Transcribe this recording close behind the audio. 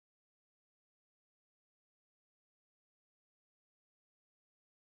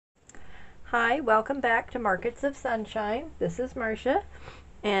Hi, welcome back to Markets of Sunshine. This is Marcia,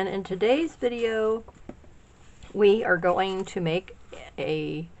 and in today's video we are going to make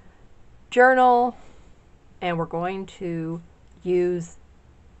a journal, and we're going to use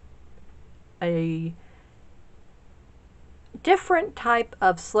a different type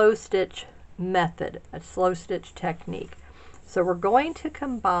of slow stitch method, a slow stitch technique. So we're going to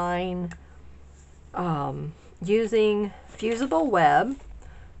combine using fusible web,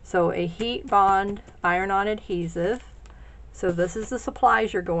 so a heat bond iron-on adhesive. So this is the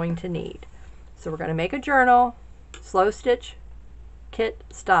supplies you're going to need. So we're going to make a journal, slow stitch kit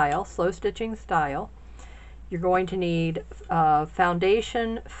style, slow stitching style. You're going to need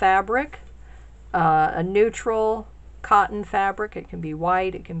foundation fabric, a neutral cotton fabric. It can be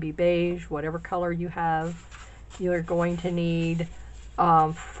white, it can be beige, whatever color you have. You're going to need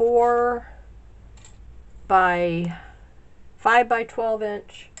 4 by 5 by 12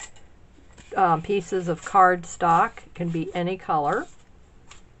 inch pieces of cardstock. It can be any color.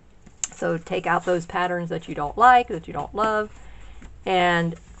 So take out those patterns that you don't like, that you don't love,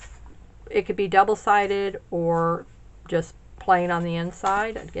 and it could be double-sided or just plain on the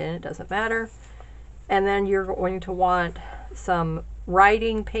inside. Again, it doesn't matter. And then you're going to want some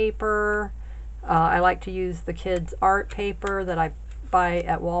writing paper. I like to use the kids' art paper that I buy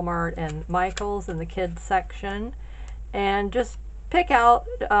at Walmart and Michael's in the kids section. And just pick out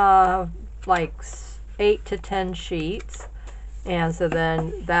like 8 to 10 sheets. And so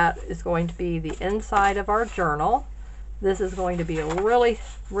then that is going to be the inside of our journal. This is going to be a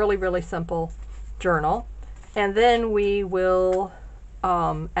really simple journal. And then we will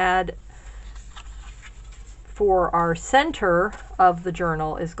add, for our center of the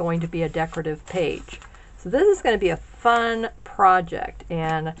journal is going to be a decorative page. So this is going to be a fun project,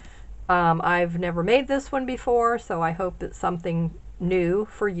 and I've never made this one before, so I hope it's something new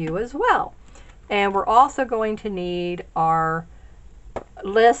for you as well. And we're also going to need our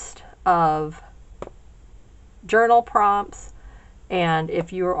list of journal prompts, and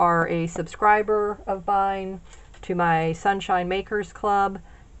if you are a subscriber of mine to my Sunshine Makers Club,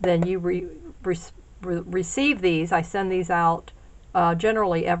 then you receive these. I send these out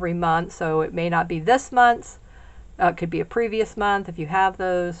generally every month, so it may not be this month's. It could be a previous month if you have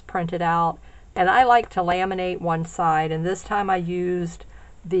those printed out. And I like to laminate one side, and this time I used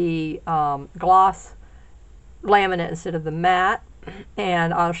the gloss laminate instead of the matte,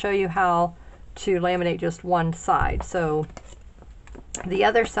 and I'll show you how to laminate just one side. So the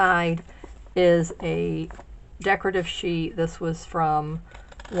other side is a decorative sheet. This was from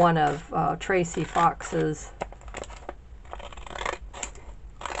one of Tracy Fox's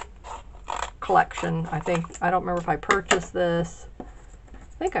collection. I don't remember if I purchased this.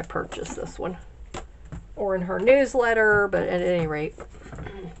 I think I purchased this one, or in her newsletter, but at any rate.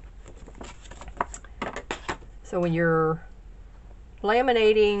 So when you're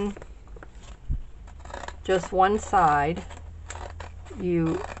laminating just one side,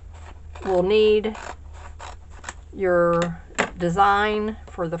 you will need your design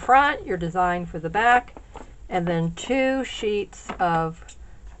for the front, your design for the back, and then 2 sheets of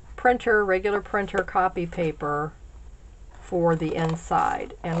regular printer copy paper for the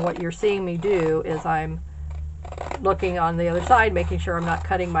inside. And what you're seeing me do is I'm looking on the other side, making sure I'm not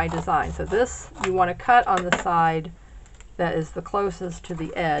cutting my design. So this, you want to cut on the side that is the closest to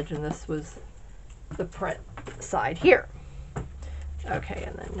the edge, and this was the print side here. Okay,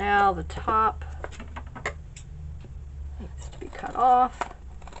 and then now the top needs to be cut off.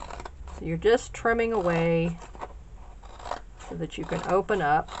 So you're just trimming away so that you can open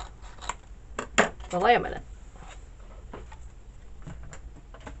up the laminate.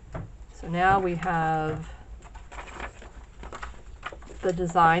 So now we have the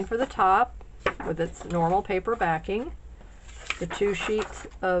design for the top with its normal paper backing, the 2 sheets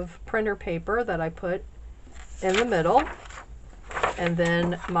of printer paper that I put in the middle, and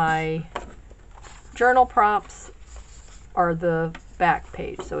then my journal prompts are the back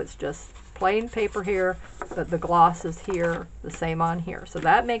page. So it's just plain paper here, but the gloss is here, the same on here. So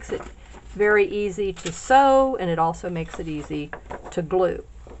that makes it very easy to sew, and it also makes it easy to glue.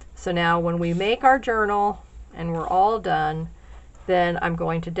 So now when we make our journal and we're all done, then I'm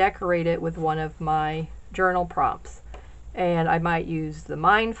going to decorate it with one of my journal prompts. And I might use the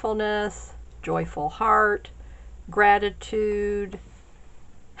mindfulness, joyful heart, gratitude,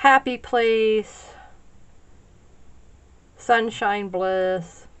 happy place, sunshine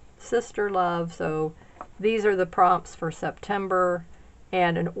bliss, sister love. So these are the prompts for September.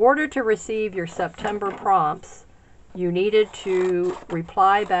 And in order to receive your September prompts, you needed to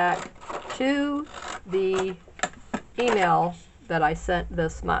reply back to the email that I sent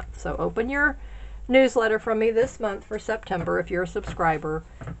this month. So open your newsletter from me this month for September if you're a subscriber.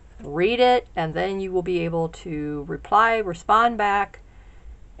 Read it, and then you will be able to respond back,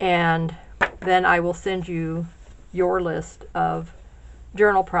 and then I will send you your list of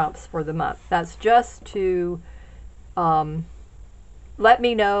journal prompts for the month. That's just to let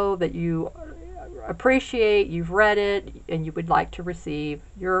me know that you appreciate, you've read it, and you would like to receive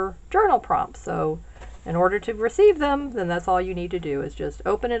your journal prompts. So in order to receive them, then that's all you need to do is just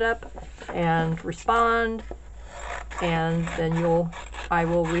open it up and respond, and then I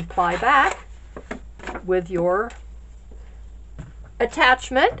will reply back with your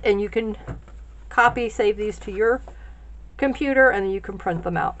attachment, and you can save these to your computer, and then you can print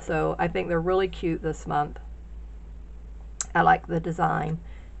them out. So I think they're really cute this month. I like the design,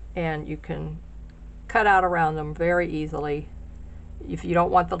 and you can cut out around them very easily. If you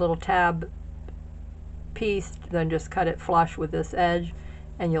don't want the little tab piece, then just cut it flush with this edge,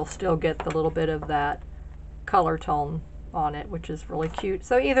 and you'll still get the little bit of that color tone on it, which is really cute.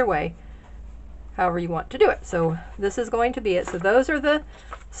 So either way, however you want to do it. So this is going to be it. So those are the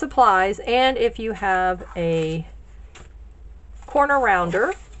supplies, and if you have a corner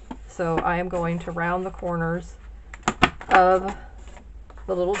rounder, so I am going to round the corners of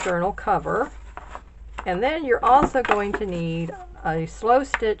the little journal cover. And then you're also going to need a slow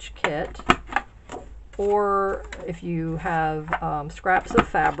stitch kit, or if you have scraps of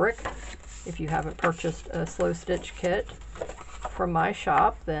fabric. If you haven't purchased a slow stitch kit from my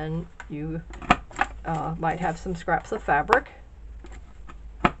shop, then you might have some scraps of fabric.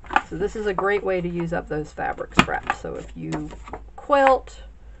 So this is a great way to use up those fabric scraps. So if you quilt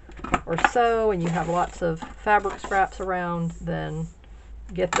or sew and you have lots of fabric scraps around, then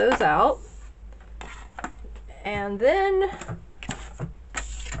get those out. And then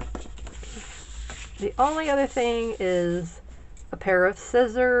the only other thing is a pair of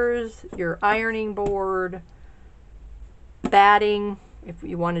scissors, your ironing board, batting, if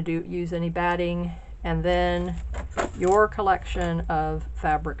you want to use any batting, and then your collection of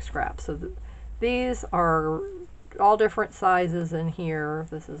fabric scraps. So these are all different sizes in here.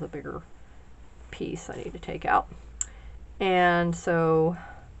 This is a bigger piece I need to take out. And so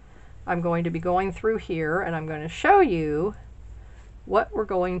I'm going to be going through here, and I'm going to show you what we're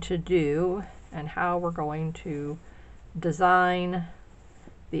going to do and how we're going to design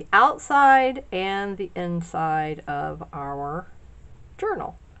the outside and the inside of our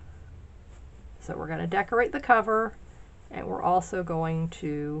journal. So we're going to decorate the cover, and we're also going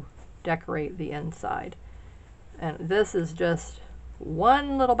to decorate the inside. And this is just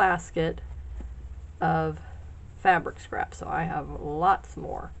one little basket of fabric scraps, so I have lots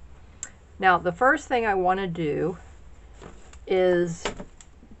more. Now the first thing I want to do is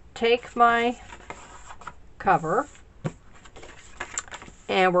take my cover,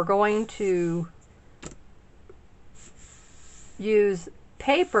 and we're going to use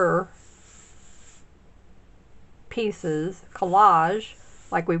paper pieces, collage,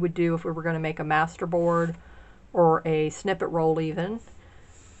 like we would do if we were going to make a masterboard or a snippet roll, even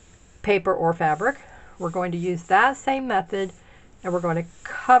paper or fabric. We're going to use that same method, and we're going to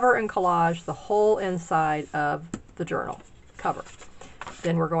cover and collage the whole inside of the journal cover.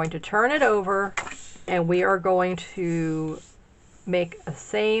 Then we're going to turn it over, and we are going to make the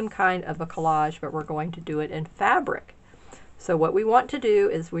same kind of a collage, but we're going to do it in fabric. So what we want to do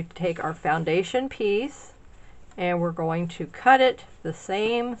is we take our foundation piece, and we're going to cut it the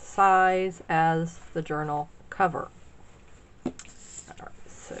same size as the journal cover. All right,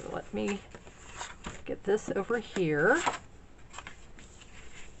 so let me get this over here.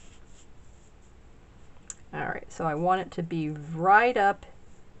 All right, so I want it to be right up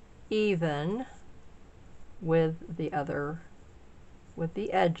even with the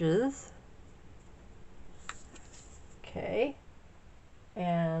edges. Okay,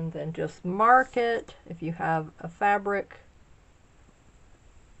 and then just mark it. If you have a fabric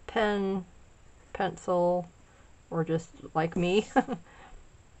pen, pencil, or just like me,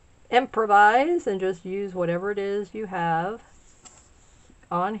 improvise and just use whatever it is you have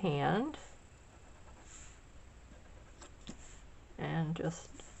on hand, and just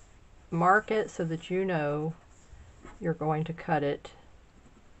mark it so that you know you're going to cut it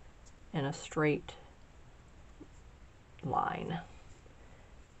in a straight line,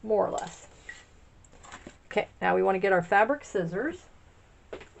 more or less. Okay, now we want to get our fabric scissors.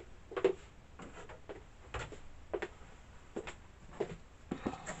 And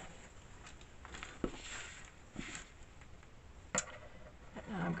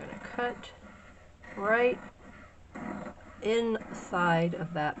I'm going to cut right inside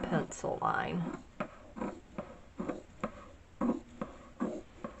of that pencil line.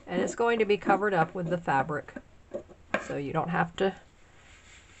 And it's going to be covered up with the fabric, so you don't have to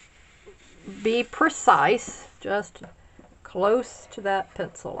be precise, just close to that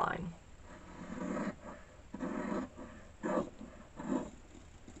pencil line.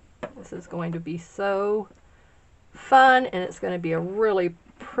 This is going to be so fun, and it's going to be a really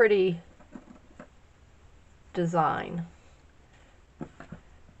pretty design.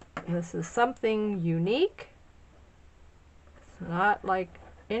 This is something unique. It's not like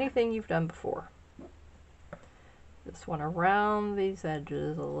anything you've done before. Just want to round these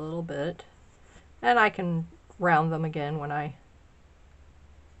edges a little bit, and I can round them again when I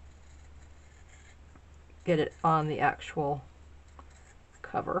get it on the actual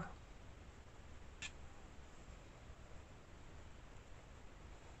cover.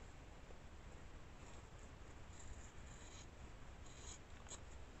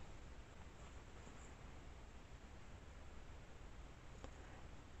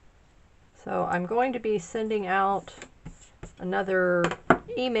 So I'm going to be sending out another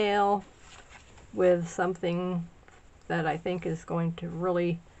email with something that I think is going to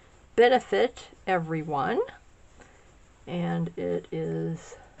really benefit everyone. And it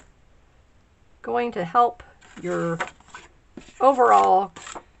is going to help your overall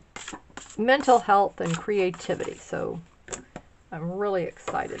mental health and creativity. So I'm really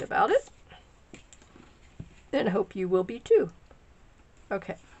excited about it, and hope you will be too.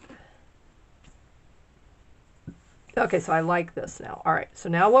 Okay. Okay, so I like this now. All right, so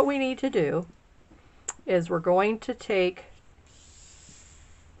now what we need to do is we're going to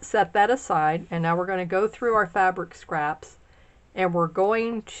set that aside, and now we're going to go through our fabric scraps, and we're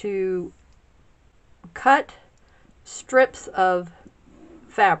going to cut strips of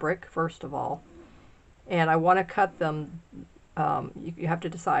fabric, first of all, and I want to cut them, you have to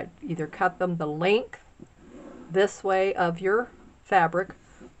decide, either cut them the length this way of your fabric,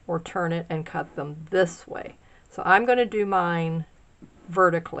 or turn it and cut them this way. So I'm going to do mine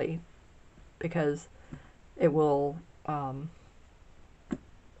vertically because it will, I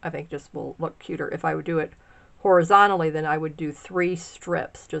think just will look cuter. If I would do it horizontally, then I would do 3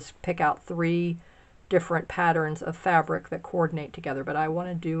 strips. Just pick out 3 different patterns of fabric that coordinate together. But I want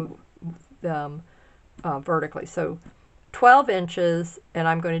to do them vertically. So 12 inches, and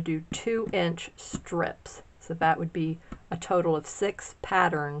I'm going to do 2-inch strips. So that would be a total of 6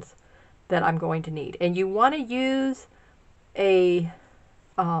 patterns that I'm going to need. And you want to use a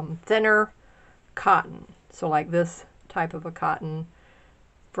thinner cotton. So like this type of a cotton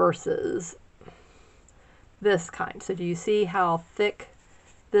versus this kind. So do you see how thick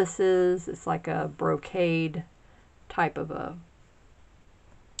this is? It's like a brocade type of a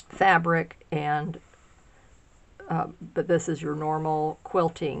fabric, and but this is your normal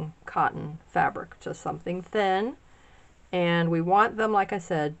quilting cotton fabric, just something thin. And we want them, like I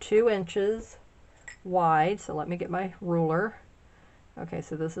said, 2 inches wide. So let me get my ruler. Okay,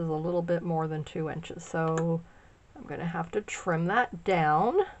 so this is a little bit more than 2 inches. So I'm going to have to trim that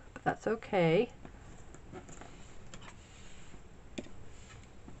down, but that's okay.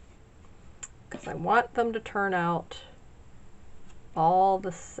 Because I want them to turn out all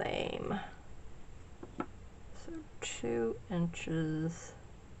the same. So 2 inches.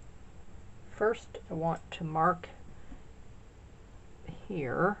 First, I want to mark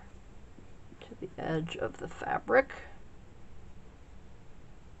here to the edge of the fabric.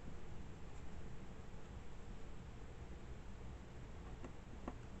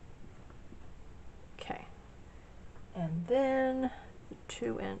 Okay, and then the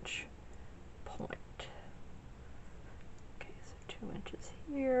 2-inch point. Okay, so 2 inches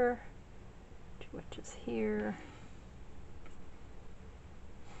here, 2 inches here,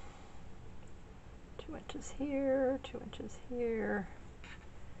 2 inches here, 2 inches here.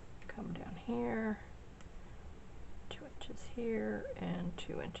 Come down here, 2 inches here, and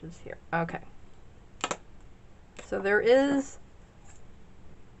 2 inches here. Okay. So there is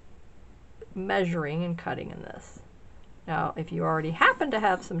measuring and cutting in this. Now, if you already happen to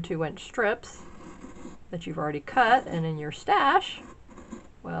have some 2-inch strips that you've already cut and in your stash,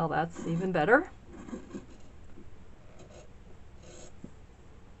 well, that's even better.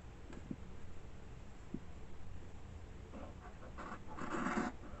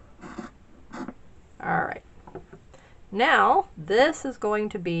 All right. Now, this is going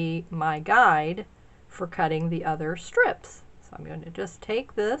to be my guide for cutting the other strips. So I'm going to just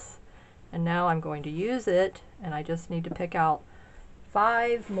take this, and now I'm going to use it, and I just need to pick out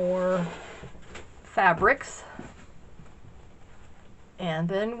 5 more fabrics, and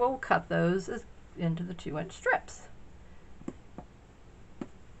then we'll cut those into the 2-inch strips.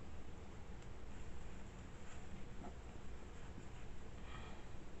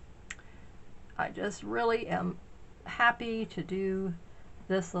 I just really am happy to do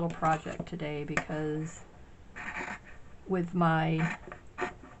this little project today, because with my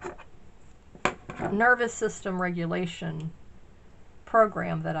nervous system regulation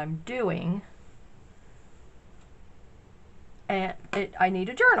program that I'm doing, and I need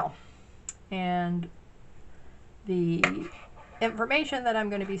a journal. And the information that I'm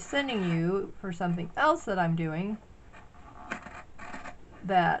going to be sending you for something else that I'm doing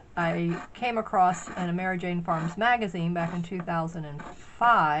that I came across in a Mary Jane Farms magazine back in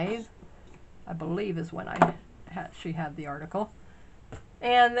 2005, I believe is when she had the article.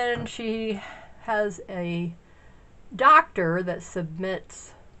 And then she has a doctor that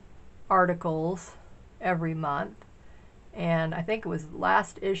submits articles every month. And I think it was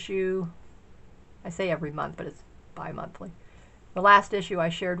last issue, I say every month, but it's bi-monthly. The last issue I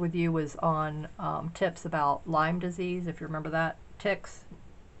shared with you was on tips about Lyme disease, if you remember that. Ticks,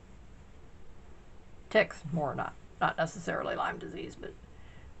 more not necessarily Lyme disease, but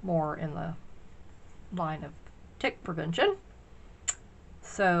more in the line of tick prevention.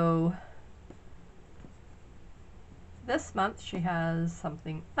 So this month she has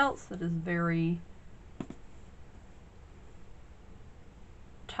something else that is very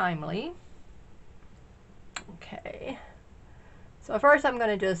timely. Okay, so first I'm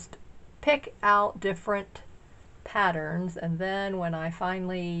going to just pick out different patterns, and then when I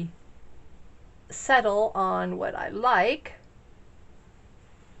finally settle on what I like,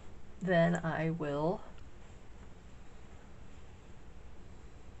 then I will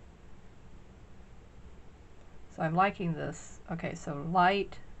so I'm liking this. Okay, so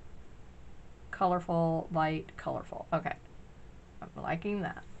light, colorful, light, colorful. Okay, I'm liking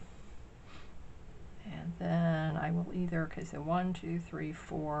that. And then I will either, okay, so 1, 2, 3,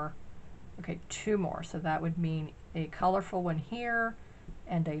 4, okay, 2 more. So that would mean a colorful one here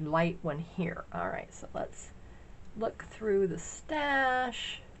and a light one here. All right, so let's look through the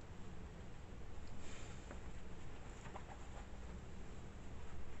stash.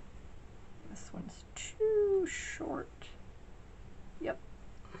 This one's too short. Yep.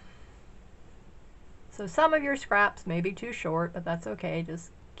 So some of your scraps may be too short, but that's okay. Just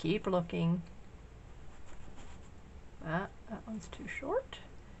keep looking. That one's too short.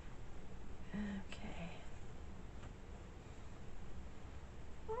 Okay.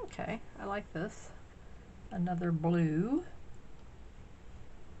 Okay, I like this. Another blue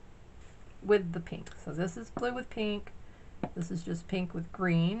with the pink. So this is blue with pink. This is just pink with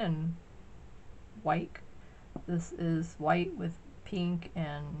green and white. This is white with pink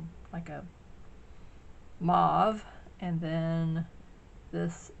and like a mauve. And then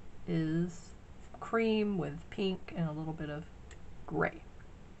this is cream with pink and a little bit of gray.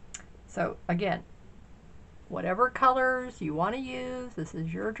 So again, whatever colors you want to use, this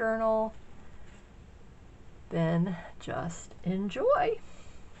is your journal, then just enjoy.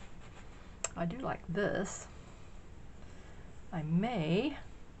 I do like this. I may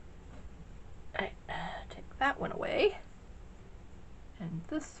take that one away and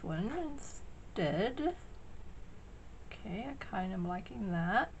this one instead. Okay, I kind of am liking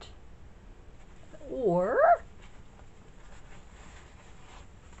that. Or,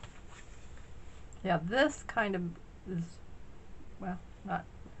 yeah, this kind of is, well, not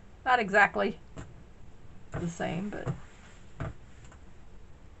exactly the same, but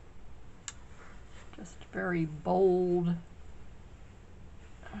just very bold.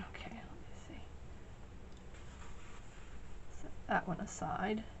 Okay, let me see. Set that one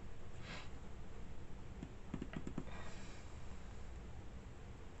aside.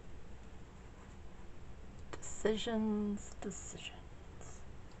 Decisions.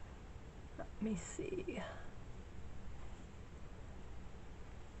 Let me see.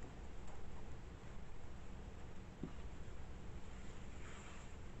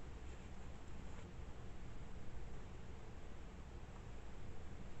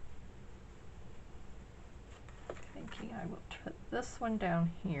 Thinking I will put this one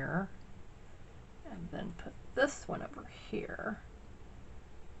down here and then put this one over here.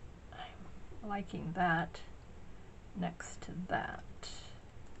 I'm liking that next to that.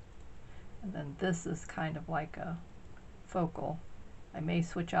 And then this is kind of like a focal. I may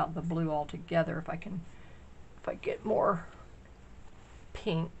switch out the blue altogether if I get more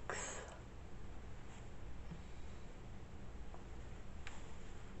pinks.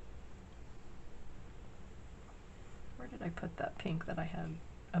 Where did I put that pink that I had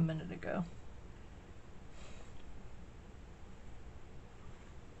a minute ago?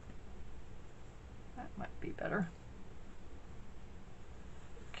 That might be better.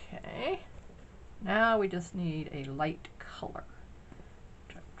 Okay, now we just need a light color.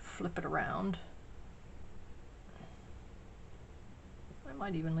 Flip it around. I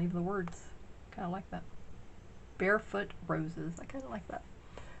might even leave the words. Kind of like that. Barefoot roses. I kind of like that.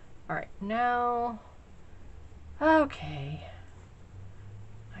 All right, now, okay.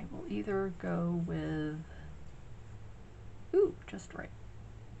 I will either go with, ooh, just right.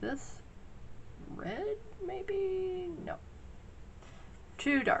 This red, maybe? No.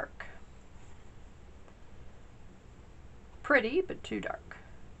 Too dark. Pretty, but too dark.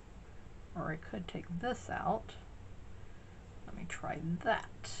 Or I could take this out. Let me try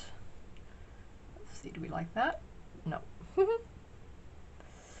that. Let's see, do we like that? No.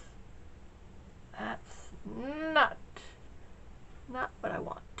 That's not what I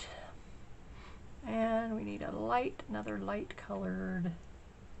want. And we need a light, another light colored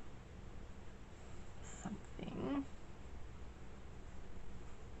something.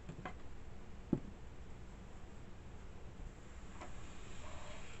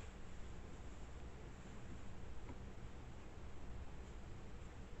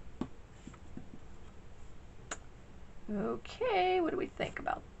 Okay, what do we think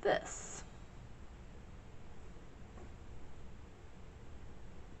about this?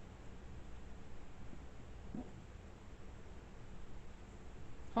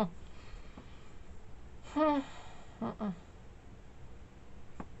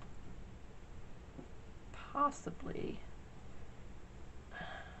 Possibly.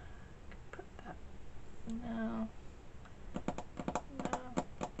 Put that. No.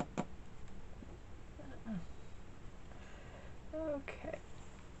 No. Okay.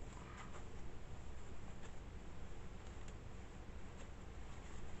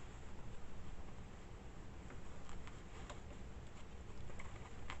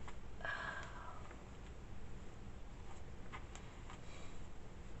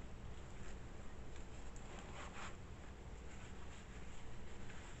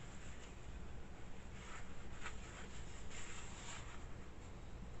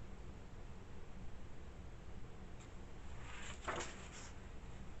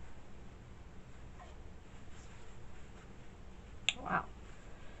 Wow,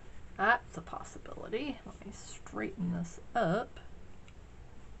 that's a possibility. Let me straighten this up.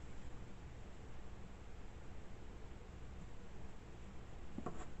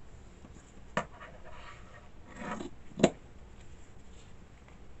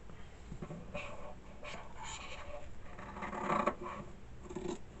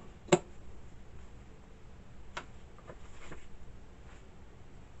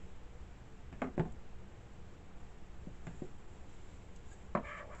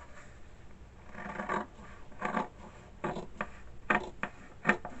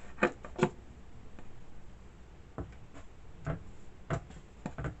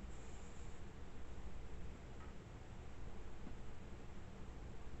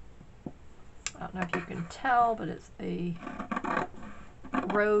 I don't know if you can tell, but it's a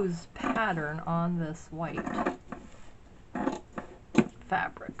rose pattern on this white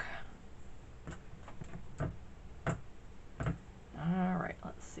fabric. All right,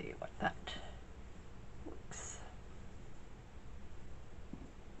 let's see what that looks.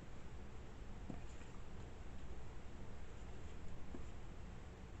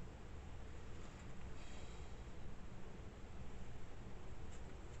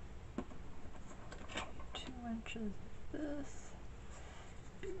 Inches this,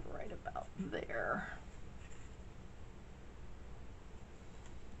 be right about there.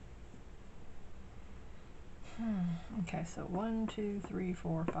 Okay, so 1, 2, 3,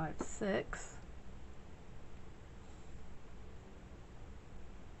 4, 5, 6.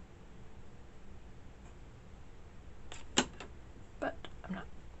 But I'm not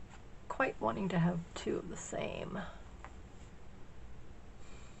quite wanting to have two of the same.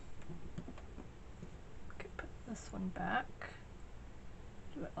 This one back,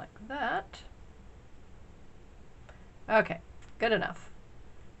 do it like that. Okay, good enough.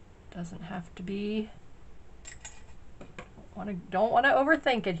 Doesn't have to be, don't want to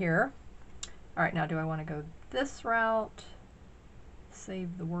overthink it here. All right, now do I want to go this route,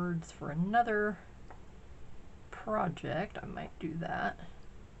 save the words for another project? I might do that.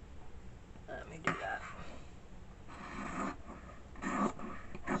 Let me do that.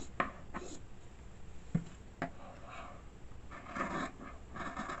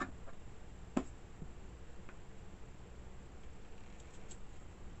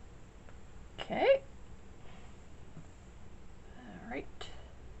 Okay. All right.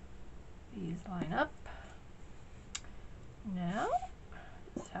 These line up. Now,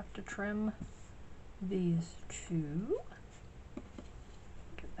 just have to trim these two.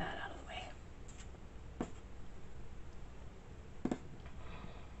 Get that out of the way.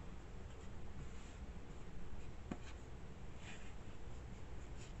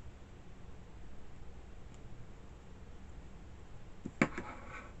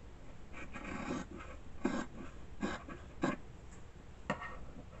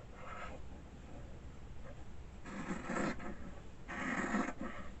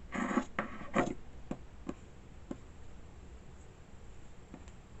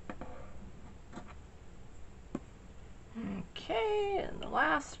 Okay, and the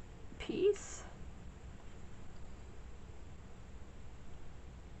last piece.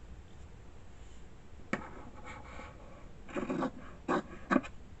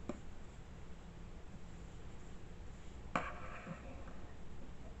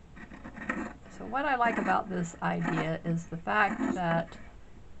 So what I like about this idea is the fact that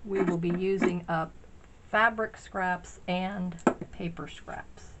we will be using up fabric scraps and paper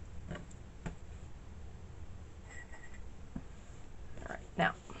scraps. All right,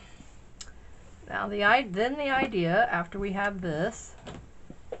 now the idea after we have this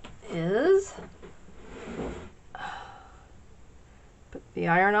is put the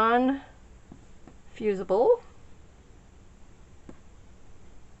iron-on fusible.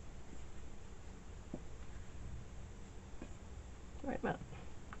 Wait a minute.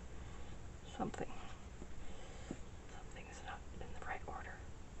 Something's not in the right order.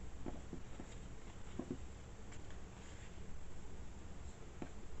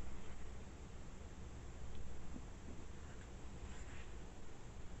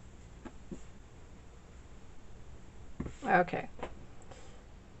 Okay.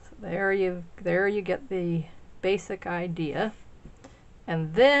 So there you get the basic idea.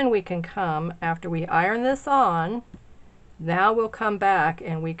 And then we can come, after we iron this on, now we'll come back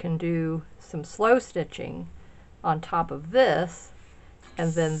and we can do some slow stitching on top of this,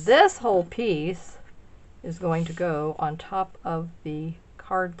 and then this whole piece is going to go on top of the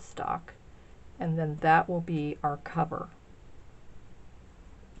cardstock, and then that will be our cover.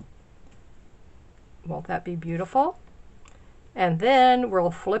 Won't that be beautiful? And then we'll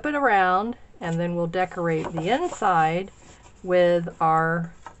flip it around, and then we'll decorate the inside with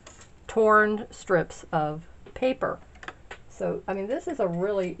our torn strips of paper. So, I mean, this is a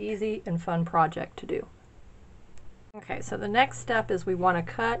really easy and fun project to do. Okay, so the next step is we want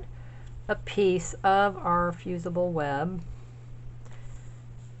to cut a piece of our fusible web.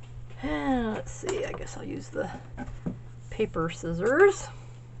 And let's see, I guess I'll use the paper scissors.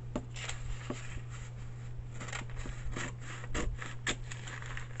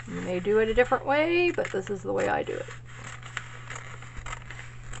 You may do it a different way, but this is the way I do it.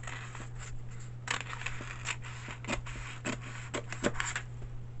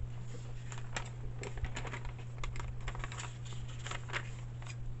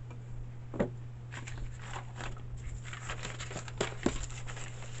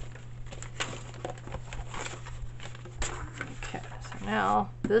 Now,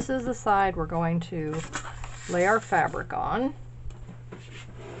 this is the side we're going to lay our fabric on.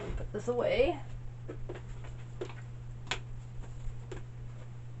 Put this away.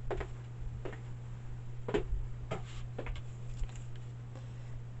 Okay,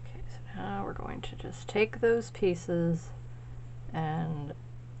 so now we're going to just take those pieces and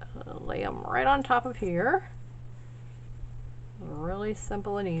lay them right on top of here. Really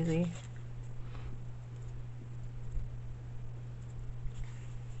simple and easy.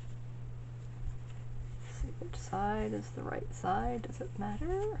 Which side is the right side? Does it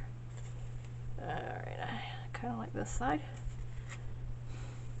matter? Alright, I kind of like this side.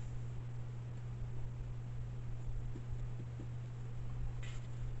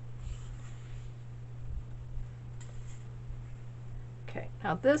 Okay,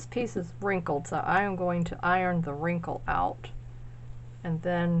 now this piece is wrinkled, so I am going to iron the wrinkle out. And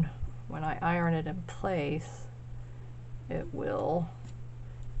then when I iron it in place, it will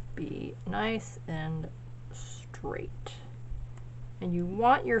be nice and straight. And you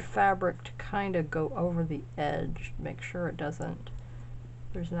want your fabric to kind of go over the edge, make sure it doesn't,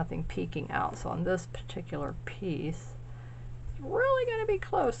 there's nothing peeking out. So on this particular piece, it's really going to be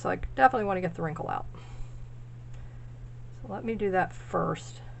close, so I definitely want to get the wrinkle out. So let me do that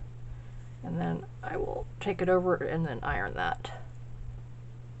first, and then I will take it over and then iron that.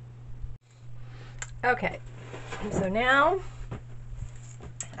 Okay, so now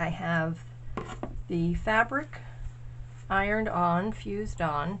I have the fabric ironed on, fused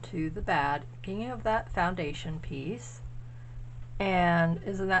on to the backing of that foundation piece. And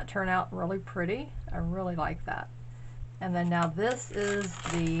doesn't that turn out really pretty? I really like that. And then now this is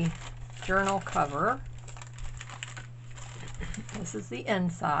the journal cover. This is the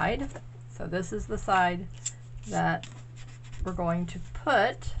inside. So this is the side that we're going to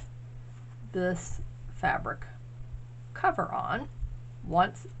put this fabric cover on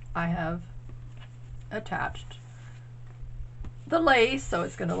once I have attached the lace, so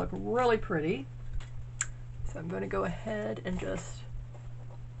it's going to look really pretty. So I'm going to go ahead and just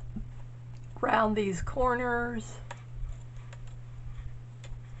round these corners,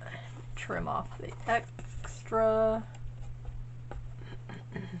 trim off the extra.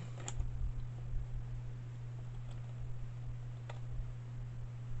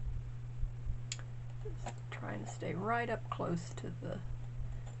 trying to stay right up close to the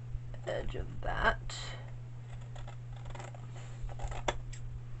edge of that.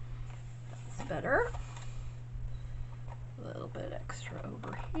 That's better. A little bit extra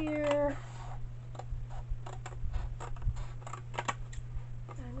over here.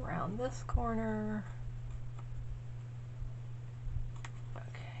 And around this corner.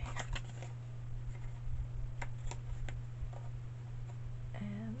 Okay.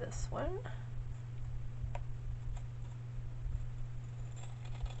 And this one.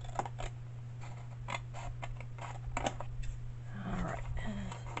 All right, and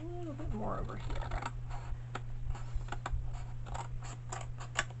a little bit more over here.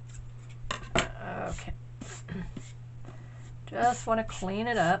 Okay. Just want to clean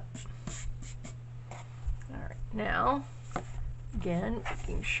it up. All right, now, again,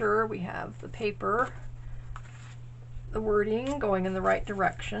 making sure we have the paper, the wording going in the right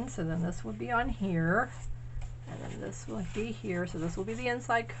direction. So then this will be on here, and then this will be here. So this will be the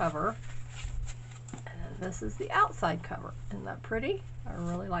inside cover, and then this is the outside cover. Isn't that pretty? I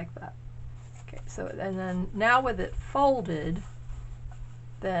really like that. Okay, so and then now with it folded,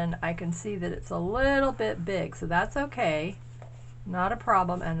 then I can see that it's a little bit big, so that's okay, not a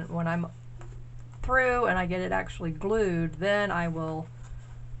problem. And when I'm through and I get it actually glued, then I will,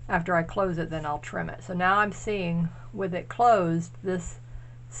 after I close it, then I'll trim it. So now I'm seeing with it closed, this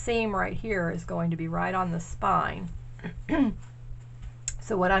seam right here is going to be right on the spine.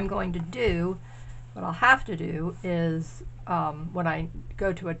 So what I'm going to do, what I'll have to do is when I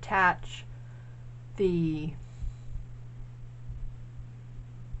go to attach the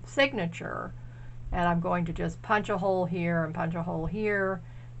signature, and I'm going to just punch a hole here and punch a hole here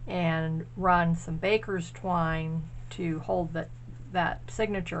and run some baker's twine to hold that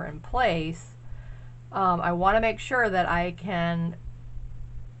signature in place. I want to make sure that I can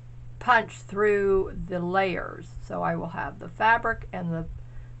punch through the layers. So I will have the fabric and the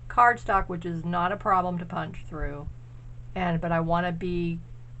cardstock, which is not a problem to punch through, but I want to be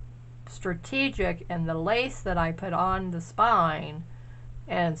strategic in the lace that I put on the spine,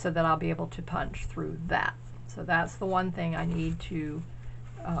 and so that I'll be able to punch through that. So that's the one thing I need to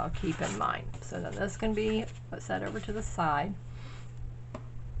keep in mind. So then this can be set over to the side.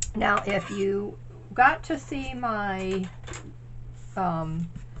 Now if you got to see my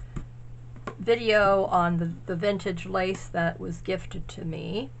video on the vintage lace that was gifted to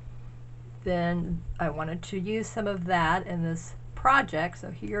me, then I wanted to use some of that in this project.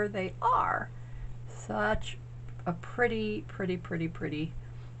 So here they are. Such a pretty,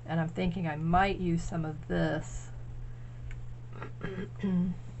 and I'm thinking I might use some of this.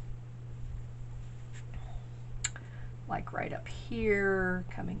 Like right up here,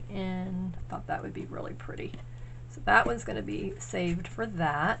 coming in. I thought that would be really pretty. So that one's going to be saved for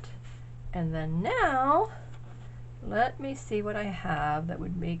that. And then now, let me see what I have that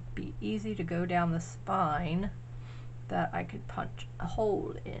would be easy to go down the spine that I could punch a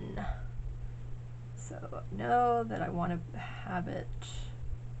hole in. So know that I want to have it,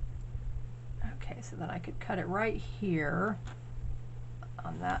 okay, so then I could cut it right here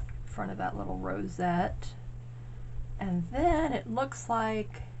on that front of that little rosette. And then it looks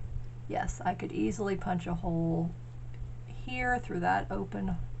like, yes, I could easily punch a hole here through that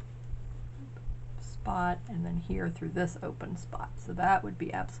open spot, and then here through this open spot. So that would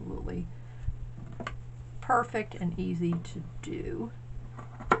be absolutely perfect and easy to do.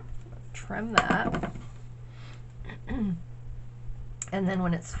 Trim that. And then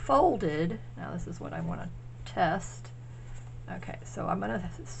when it's folded, now this is what I want to test. Okay, so I'm going to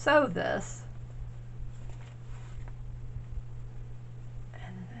sew this.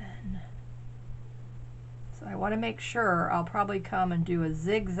 And then, so I want to make sure I'll probably come and do a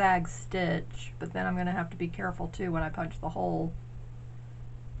zigzag stitch, but then I'm going to have to be careful too when I punch the hole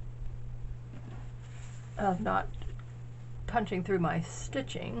of not punching through my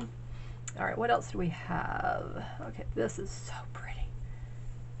stitching. All right, what else do we have? Okay, this is so pretty.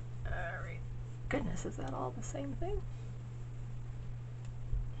 All right, goodness, is that all the same thing?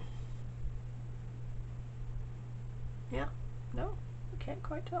 Yeah, no, I can't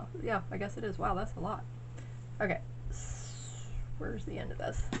quite tell. Yeah, I guess it is. Wow, that's a lot. Okay, where's the end of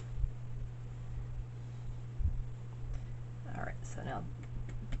this? All right, so now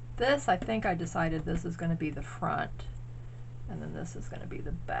this, I think I decided this is going to be the front, and then this is going to be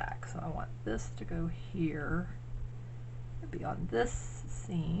the back. So I want this to go here. It'll be on this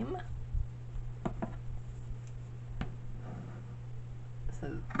seam.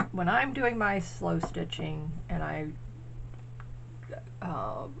 So when I'm doing my slow stitching and I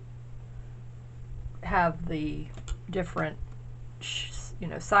have the different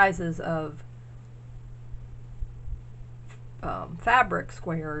sizes of fabric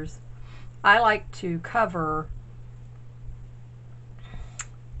squares, I like to cover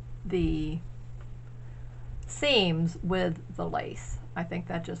the seams with the lace. I think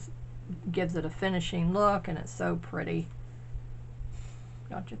that just gives it a finishing look, and it's so pretty.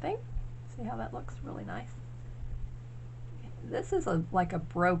 Don't you think? See how that looks really nice? This is like a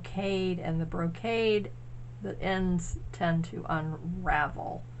brocade, and the brocade, the ends tend to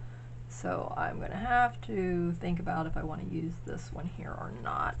unravel. So I'm going to have to think about if I want to use this one here or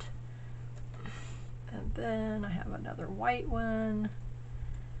not. And then I have another white one.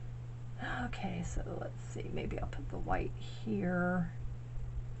 Okay, so let's see. Maybe I'll put the white here.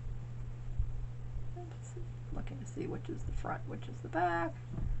 Let's see. Looking to see which is the front, which is the back.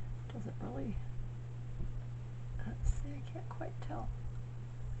 Doesn't really. Let's see. I can't quite tell.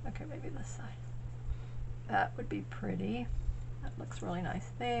 Okay, maybe this side. That would be pretty. That looks really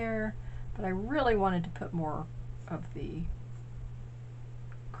nice there. But I really wanted to put more of the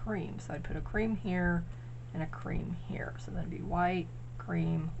cream. So I'd put a cream here and a cream here. So that'd be white,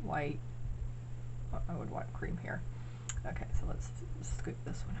 cream, white. I would want cream here. Okay, so let's scoop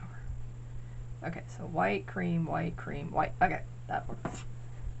this one over. Okay, so white, cream, white, cream, white. Okay, that works.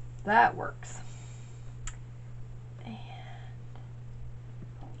 That works. And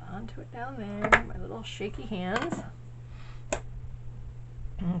hold on to it down there, my little shaky hands.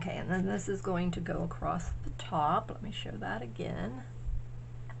 Okay, and then this is going to go across the top. Let me show that again.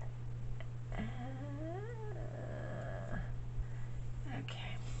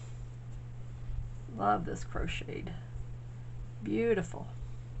 Okay. Love this crocheted. Beautiful.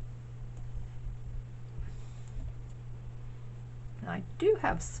 Now I do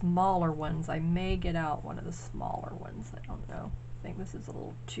have smaller ones. I may get out one of the smaller ones. I don't know. I think this is a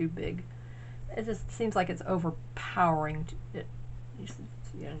little too big. It just seems like it's overpowering it.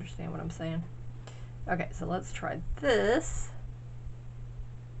 You understand what I'm saying? Okay, so let's try this.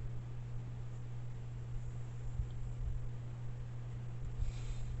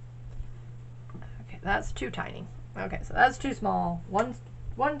 Okay, that's too tiny. Okay, so that's too small.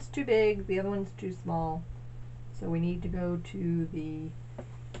 One's too big, the other one's too small. So we need to go to the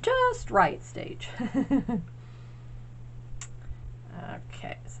just right stage.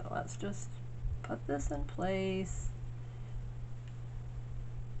 Okay, so let's just put this in place.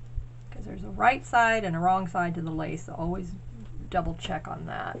 Because there's a right side and a wrong side to the lace, so always double check on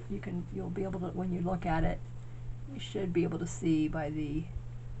that. You'll be able to, when you look at it, you should be able to see by the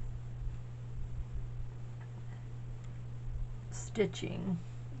stitching.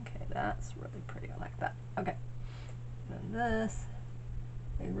 Okay, that's really pretty. I like that. Okay, and this,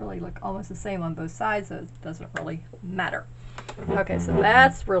 they really look almost the same on both sides, so it doesn't really matter. Okay, so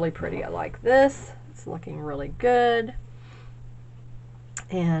that's really pretty. I like this. It's looking really good.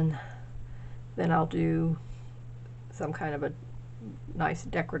 And then I'll do some kind of a nice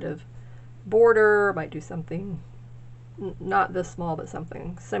decorative border. I might do something not this small, but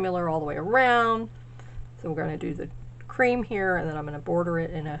something similar all the way around. So we're going to do the cream here, and then I'm going to border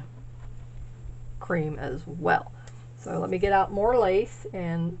it in a cream as well. So let me get out more lace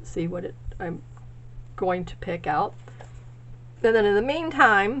and see what I'm going to pick out. And then in the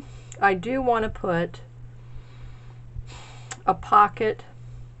meantime, I do want to put a pocket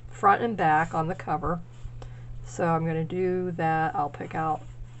front and back on the cover. So I'm going to do that. I'll pick out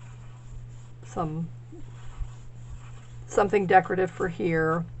something decorative for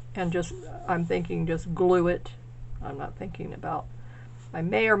here, and I'm thinking just glue it. I'm not thinking about, I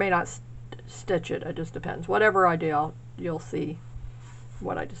may or may not stitch it. It just depends. Whatever I do, you'll see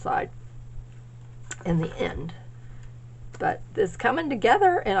what I decide in the end. But it's coming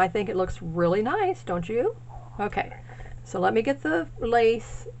together, and I think it looks really nice, don't you? Okay, so let me get the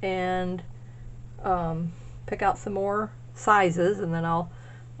lace and pick out some more sizes, and then I'll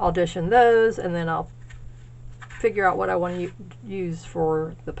audition those, and then I'll figure out what I want to use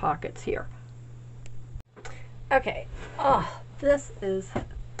for the pockets here. Okay, this is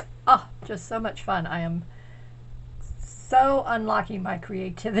just so much fun. I am so unlocking my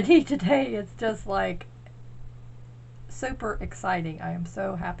creativity today. It's just like super exciting. I am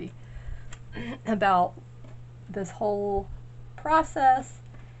so happy about this whole process,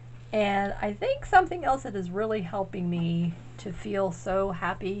 and I think something else that is really helping me to feel so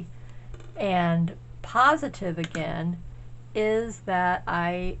happy and positive again is that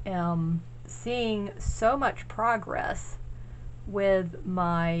I am seeing so much progress with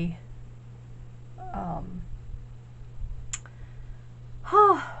my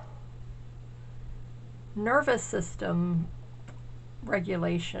nervous system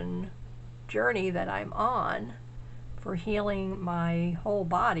regulation journey that I'm on for healing my whole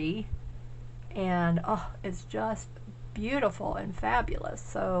body. And it's just beautiful and fabulous.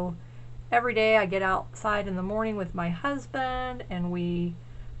 So every day I get outside in the morning with my husband and we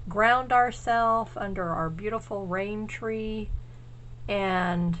ground ourselves under our beautiful rain tree,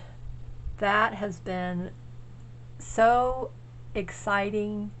 and that has been so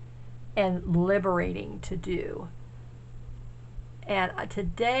exciting and liberating to do. And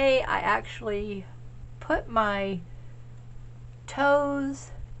today I actually put my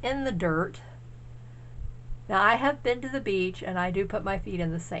toes in the dirt. Now I have been to the beach and I do put my feet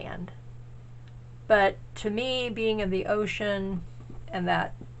in the sand. But to me, being in the ocean and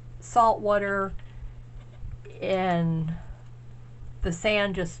that salt water and the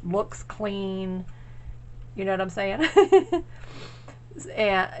sand just looks clean, you know what I'm saying?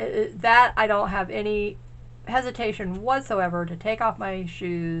 And that I don't have any hesitation whatsoever to take off my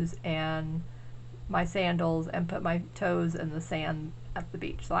shoes and my sandals and put my toes in the sand at the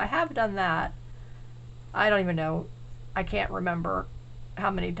beach. So I have done that. I don't even know, I can't remember how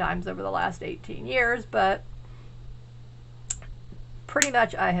many times over the last 18 years, but pretty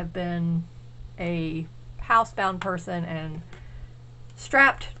much I have been a housebound person and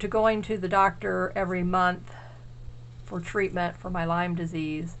strapped to going to the doctor every month for treatment for my Lyme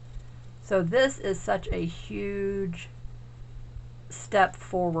disease. So this is such a huge step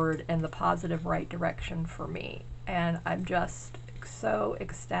forward in the positive right direction for me, and I'm just so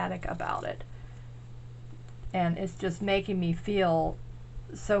ecstatic about it. And it's just making me feel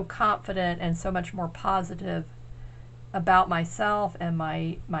so confident and so much more positive about myself and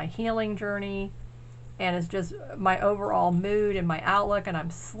my healing journey. And it's just my overall mood and my outlook, and I'm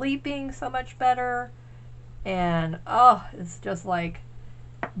sleeping so much better. And oh, it's just like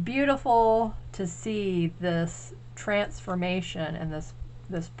beautiful to see this transformation and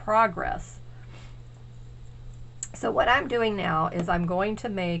this progress. So what I'm doing now is I'm going to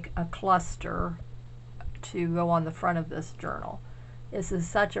make a cluster to go on the front of this journal. This is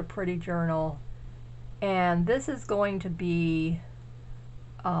such a pretty journal, and this is going to be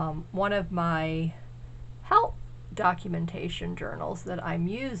one of my health documentation journals that I'm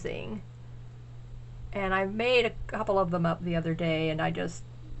using. And I made a couple of them up the other day, and I just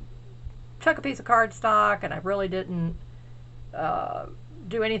took a piece of cardstock, and I really didn't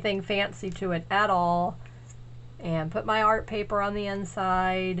do anything fancy to it at all, and put my art paper on the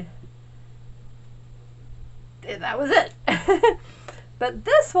inside. And that was it. But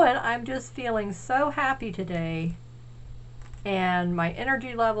this one, I'm just feeling so happy today, and my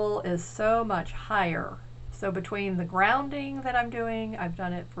energy level is so much higher. So between the grounding that I'm doing, I've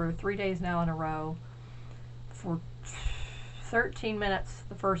done it for 3 days now in a row, for 13 minutes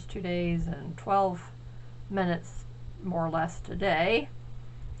the first 2 days and 12 minutes more or less today.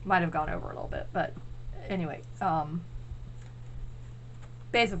 Might have gone over a little bit, but anyway,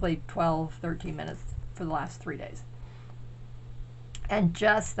 basically 12, 13 minutes for the last 3 days. And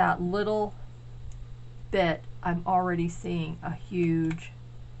just that little bit, I'm already seeing a huge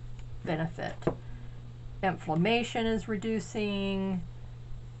benefit. Inflammation is reducing,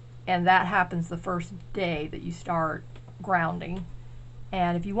 and that happens the first day that you start grounding.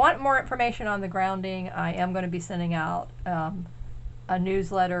 And if you want more information on the grounding, I am going to be sending out a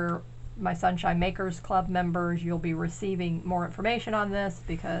newsletter. My Sunshine Makers Club members, you'll be receiving more information on this,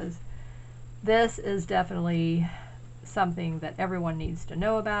 because this is definitely something that everyone needs to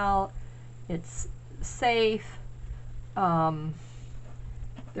know about. It's safe.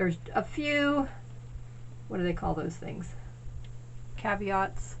 There's a few, what do they call those things?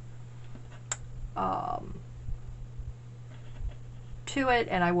 Caveats to it,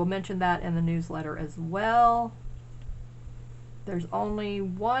 and I will mention that in the newsletter as well. There's only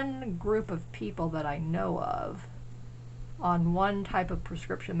one group of people that I know of on one type of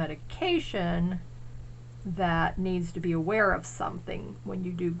prescription medication that needs to be aware of something when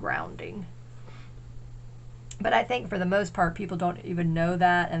you do grounding. But I think for the most part, people don't even know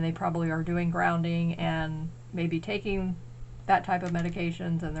that, and they probably are doing grounding and maybe taking that type of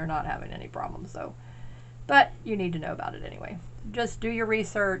medications, and they're not having any problems. So, but you need to know about it anyway. Just do your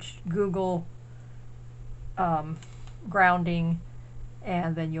research, Google grounding,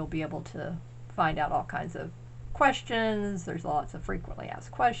 and then you'll be able to find out all kinds of questions. There's lots of frequently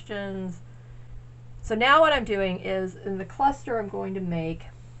asked questions. So now what I'm doing is, in the cluster I'm going to make,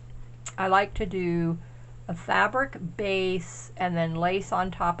 I like to do a fabric base and then lace on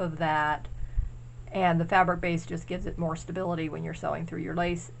top of that, and the fabric base just gives it more stability when you're sewing through your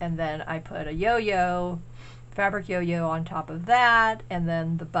lace. And then I put a yo-yo, fabric yo-yo on top of that, and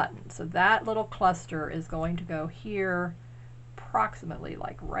then the button. So that little cluster is going to go here, approximately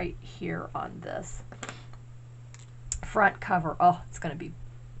like right here on this front cover. Oh, it's going to be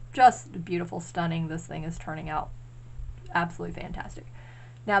just beautiful, stunning. This thing is turning out absolutely fantastic.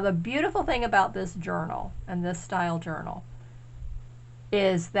 Now the beautiful thing about this journal and this style journal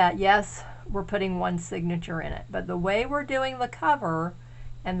is that yes, we're putting one signature in it, but the way we're doing the cover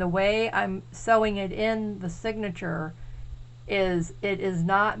and the way I'm sewing it in the signature is it is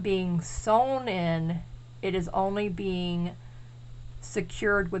not being sewn in, it is only being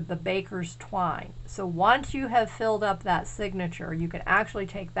secured with the baker's twine. So once you have filled up that signature, you can actually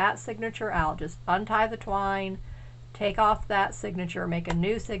take that signature out, just untie the twine, take off that signature, make a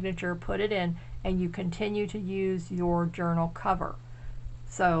new signature, put it in, and you continue to use your journal cover.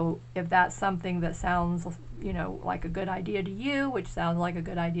 So if that's something that sounds, you know, like a good idea to you, which sounds like a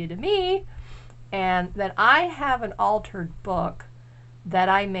good idea to me, and then I have an altered book that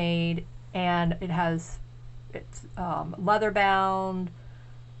I made, and it's leather bound.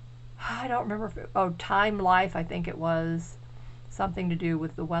 I don't remember if Time Life, I think it was, something to do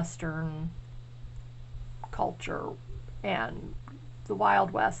with the Western culture and the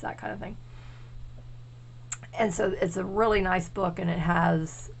Wild West, that kind of thing. And so it's a really nice book, and it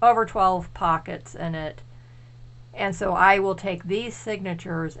has over 12 pockets in it. And so I will take these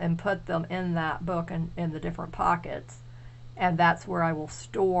signatures and put them in that book and in the different pockets, and that's where I will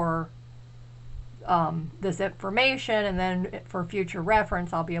store this information, and then for future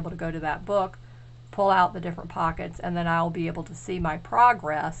reference I'll be able to go to that book, pull out the different pockets, and then I'll be able to see my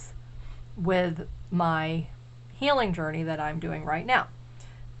progress with my healing journey that I'm doing right now.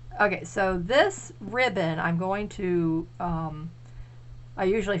 Okay, so this ribbon I'm going to, I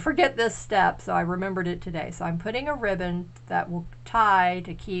usually forget this step, so I remembered it today. So I'm putting a ribbon that will tie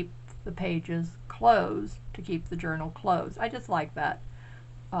to keep the pages closed, to keep the journal closed. I just like that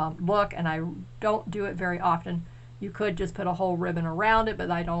look, and I don't do it very often. You could just put a whole ribbon around it,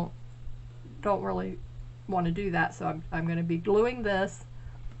 but I don't really want to do that, so I'm going to be gluing this.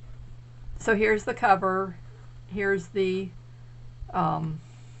 So here's the cover, here's the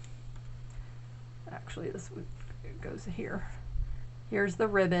actually this goes here. Here's the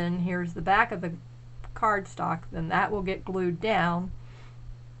ribbon, here's the back of the cardstock, then that will get glued down.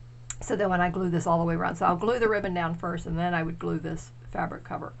 So then when I glue this all the way around, so I'll glue the ribbon down first, and then I would glue this fabric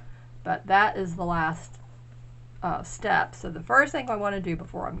cover. But that is the last step. So the first thing I want to do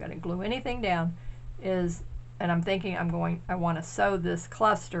before I'm going to glue anything down is, and I'm thinking I want to sew this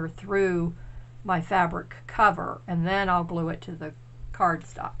cluster through my fabric cover, and then I'll glue it to the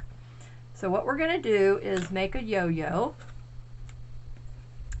cardstock. So what we're going to do is make a yo-yo,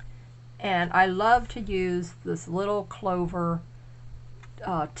 and I love to use this little clover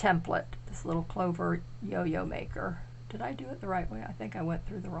template, this little clover yo-yo maker. Did I do it the right way? I think I went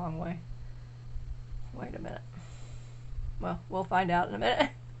through the wrong way. Wait a minute. Well, we'll find out in a minute.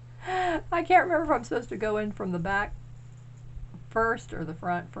 I can't remember if I'm supposed to go in from the back first or the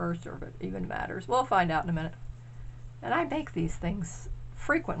front first, or if it even matters. We'll find out in a minute. And I make these things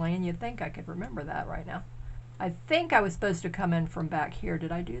frequently, and you'd think I could remember that right now. I think I was supposed to come in from back here.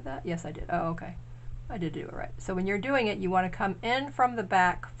 Did I do that? Yes, I did. Oh, okay. I did do it right. So when you're doing it, you want to come in from the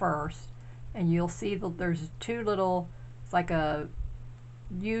back first, and you'll see that there's two little, it's like a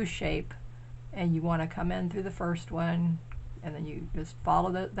U shape, and you want to come in through the first one, and then you just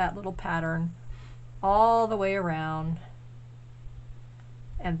follow that little pattern all the way around,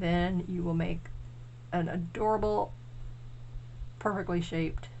 and then you will make an adorable, perfectly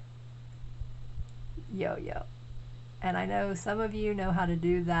shaped yo-yo. And I know some of you know how to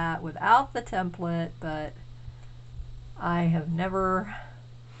do that without the template, but I have never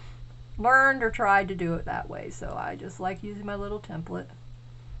learned or tried to do it that way, so I just like using my little template.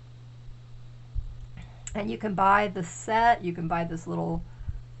 And you can buy the set, you can buy this little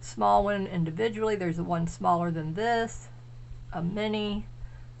small one individually. There's a one smaller than this, a mini.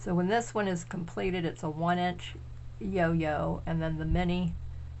 So when this one is completed, it's a 1-inch yo-yo, and then the mini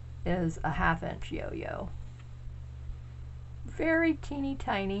is a 1/2-inch yo-yo. Very teeny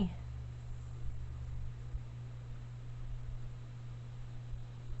tiny.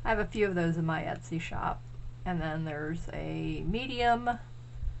 I have a few of those in my Etsy shop. And then there's a medium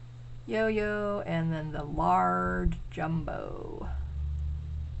yo-yo, and then the large jumbo.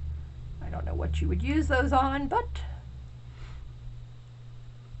 I don't know what you would use those on, but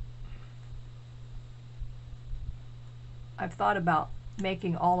I've thought about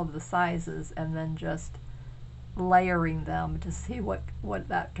making all of the sizes and then just layering them to see what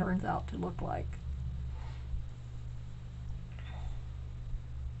that turns out to look like.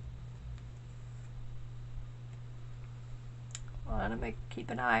 Want to keep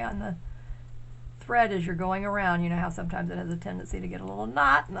an eye on the thread as you're going around. You know how sometimes it has a tendency to get a little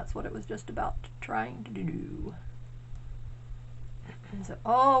knot, and that's what it was just about trying to do. So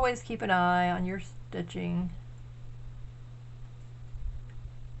always keep an eye on your stitching.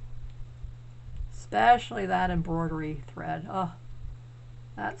 especially that embroidery thread. Oh,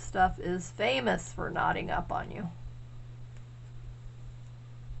 that stuff is famous for knotting up on you.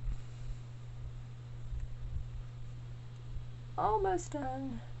 Almost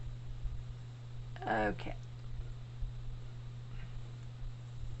done. Okay.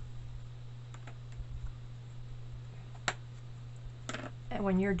 And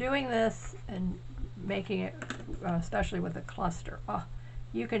when you're doing this and making it, especially with a cluster, oh,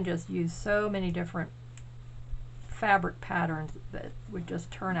 you can just use so many different fabric patterns that would just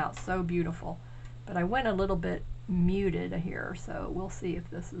turn out so beautiful. But I went a little bit muted here, so we'll see if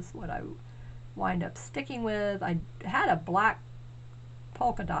this is what I wind up sticking with. I had a black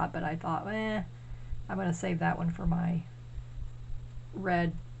polka dot, but I thought, I'm going to save that one for my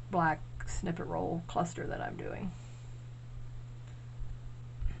red black snippet roll cluster that I'm doing.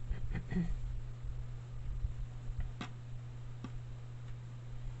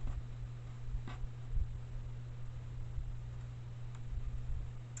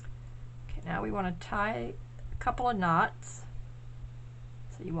 Okay, now we want to tie a couple of knots.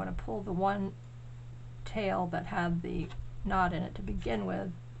 So you want to pull the one tail that had the knot in it to begin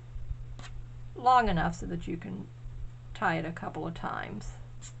with long enough so that you can tie it a couple of times.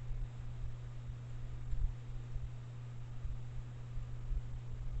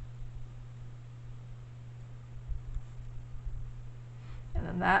 And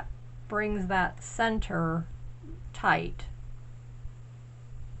then that brings that center tight.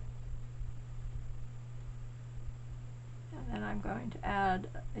 And then I'm going to add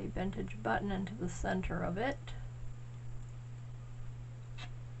a vintage button into the center of it.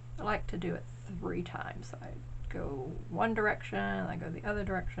 I like to do it 3 times. So I go one direction, I go the other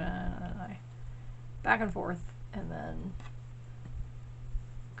direction, and I back and forth, and then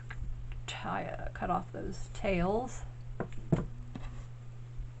cut off those tails. I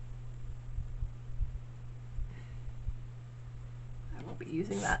will be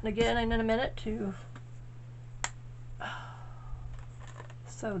using that again in a minute to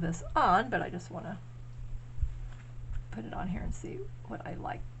sew this on, but I just want to put it on here and see what I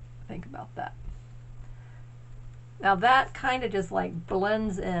think about that. Now that kind of just like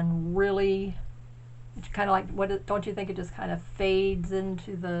blends in really, it's kind of like, don't you think it just kind of fades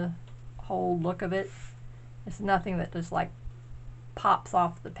into the whole look of it? It's nothing that just like pops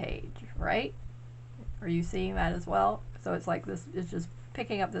off the page, right? Are you seeing that as well? So it's like this, it's just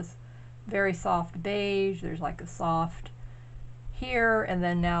picking up this very soft beige. There's like a soft here, and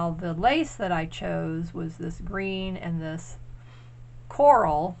then now the lace that I chose was this green and this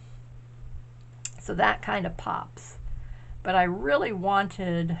coral, so that kind of pops. But I really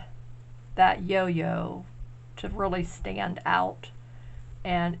wanted that yo-yo to really stand out,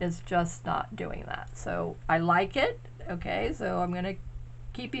 and it's just not doing that. So I like it. Okay, so I'm going to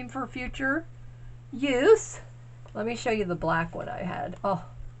keep him for future use. Let me show you the black one I had. Oh,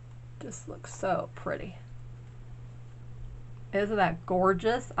 just looks so pretty. Isn't that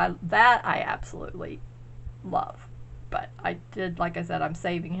gorgeous? That I absolutely love. But I did, like I said, I'm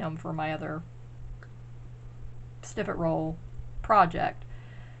saving him for my other snippet roll project.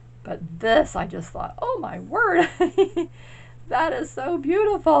 But this, I just thought, oh my word, that is so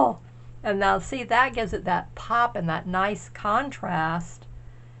beautiful. And now see, that gives it that pop and that nice contrast.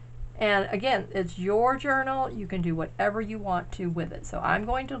 And again, it's your journal. You can do whatever you want to with it. So I'm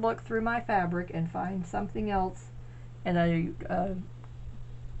going to look through my fabric and find something else in a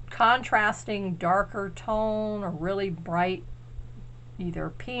contrasting darker tone, or really bright,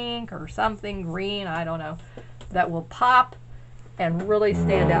 either pink or something, green, I don't know, that will pop and really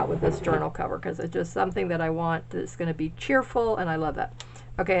stand out with this journal cover, because it's just something that I want that's going to be cheerful, and I love that.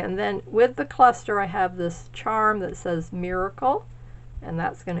 Okay, and then with the cluster I have this charm that says Miracle, and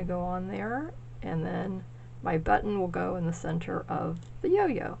that's going to go on there, and then my button will go in the center of the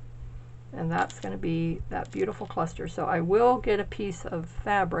yo-yo, and that's going to be that beautiful cluster. So I will get a piece of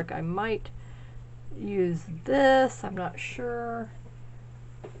fabric. I might use this, I'm not sure.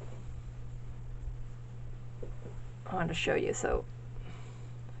 I wanted to show you. So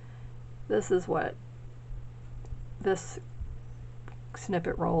this is what this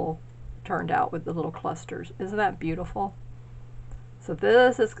snippet roll turned out with the little clusters. Isn't that beautiful? So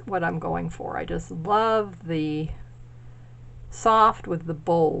this is what I'm going for. I just love the soft with the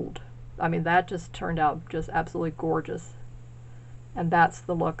bold. I mean, that just turned out just absolutely gorgeous. And that's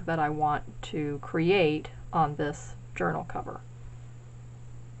the look that I want to create on this journal cover.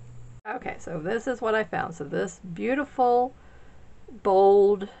 Okay, so this is what I found. So this beautiful,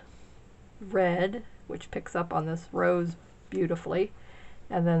 bold red, which picks up on this rose beautifully.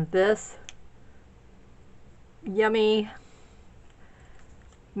 And then this yummy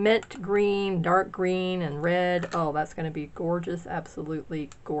mint green, dark green, and red. Oh, that's going to be gorgeous, absolutely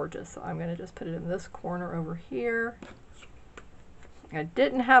gorgeous. So I'm going to just put it in this corner over here. I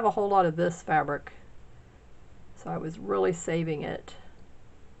didn't have a whole lot of this fabric, so I was really saving it.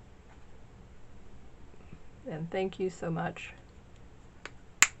 And thank you so much.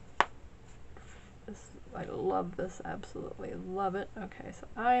 I love this, absolutely love it. Okay, so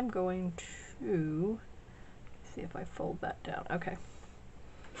I'm going to see if I fold that down. Okay.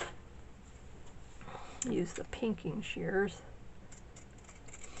 Use the pinking shears.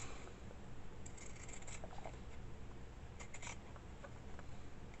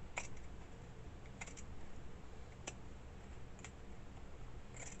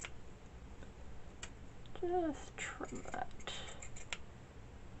 Just trim that.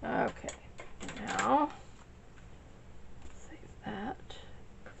 Okay, now save that.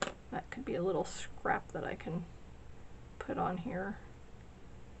 That could be a little scrap that I can put on here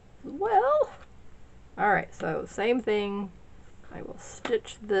as well. Alright, so same thing. I will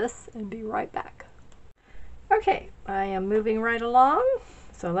stitch this and be right back. Okay, I am moving right along.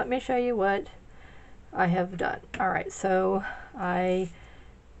 So let me show you what I have done. Alright, so I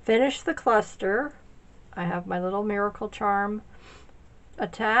finished the cluster. I have my little miracle charm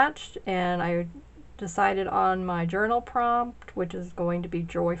attached, and I decided on my journal prompt, which is going to be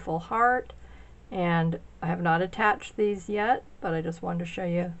Joyful Heart. And I have not attached these yet, but I just wanted to show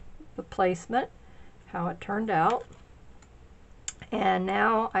you the placement, how it turned out. And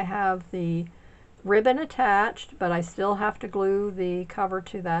now I have the ribbon attached, but I still have to glue the cover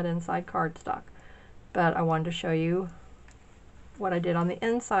to that inside cardstock. But I wanted to show you what I did on the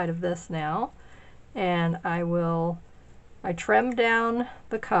inside of this now. And I trimmed down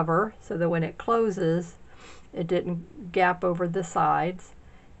the cover so that when it closes, it didn't gap over the sides,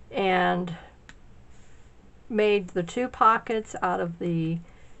 and made the two pockets out of the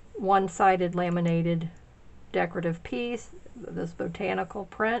one-sided laminated decorative piece, this botanical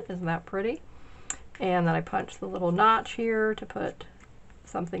print. Isn't that pretty? And then I punched the little notch here to put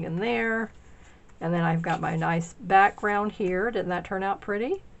something in there. And then I've got my nice background here. Didn't that turn out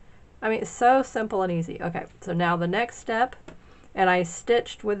pretty? I mean, it's so simple and easy. Okay, so now the next step, and I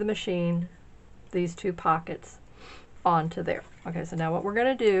stitched with the machine these two pockets onto there. Okay, so now what we're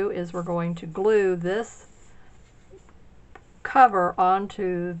going to do is we're going to glue this cover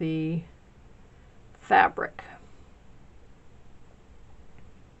onto the fabric.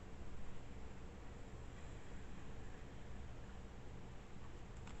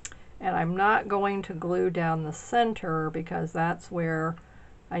 And I'm not going to glue down the center because that's where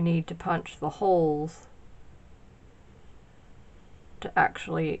I need to punch the holes to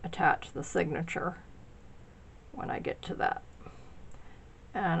actually attach the signature when I get to that.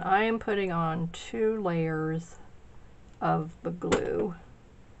 And I am putting on 2 layers of the glue.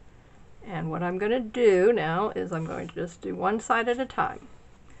 And what I'm going to do now is I'm going to just do one side at a time.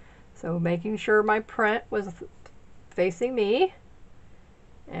 So making sure my print was facing me,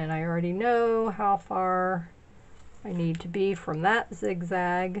 and I already know how far I need to be from that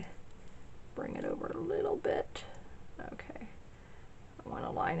zigzag. Bring it over a little bit. Okay. I want to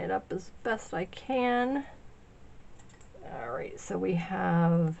line it up as best I can. Alright, so we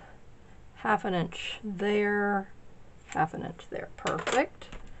have 1/2 inch there, 1/2 inch there. Perfect.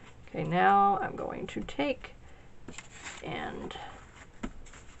 Okay, now I'm going to take and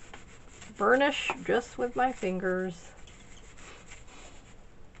burnish just with my fingers,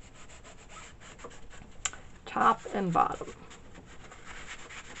 top and bottom.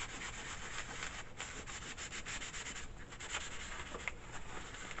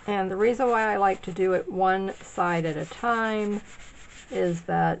 And the reason why I like to do it one side at a time is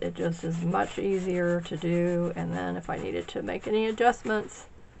that it just is much easier to do, and then if I needed to make any adjustments,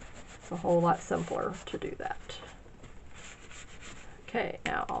 it's a whole lot simpler to do that. Okay,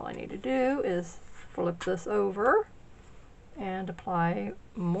 now all I need to do is flip this over and apply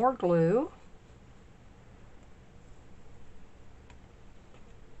more glue.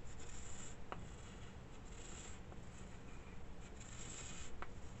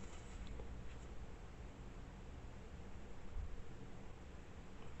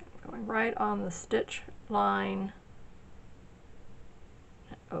 Going right on the stitch line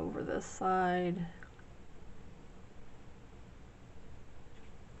over this side.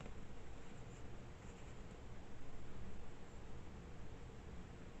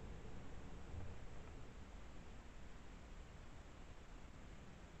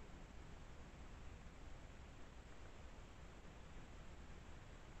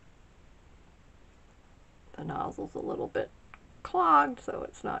 The nozzle's a little bit clogged, so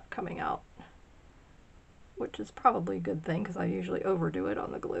it's not coming out which is probably a good thing because I usually overdo it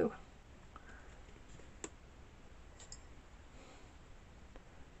on the glue.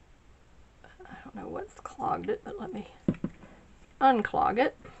 I don't know what's clogged it, but let me unclog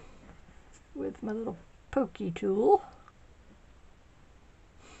it with my little pokey tool.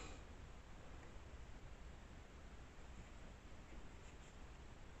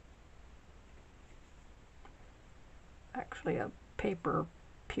 Actually a paper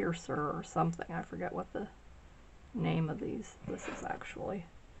piercer or something. I forget what the name of this is actually.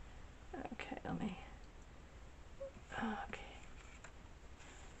 Okay, let me, okay.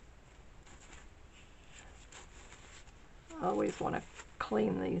 I always want to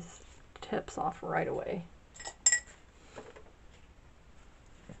clean these tips off right away.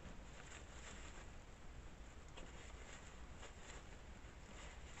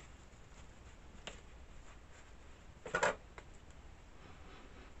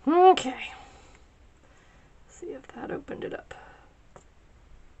 Okay, see if that opened it up.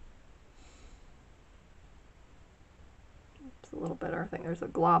 It's a little better. I think there's a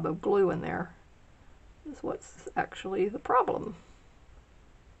glob of glue in there, is what's actually the problem.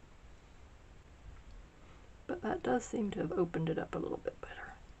 But that does seem to have opened it up a little bit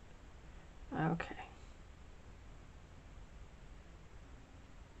better. Okay.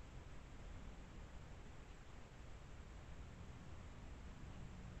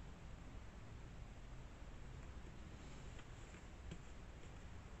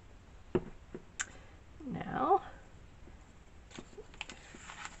 Now,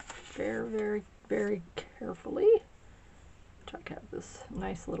 very carefully, check out this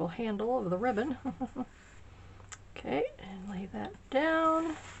nice little handle of the ribbon. Okay, and lay that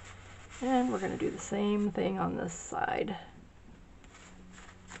down, and we're going to do the same thing on this side.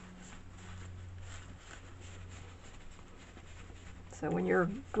 So when you're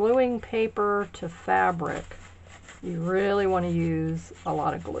gluing paper to fabric, you really want to use a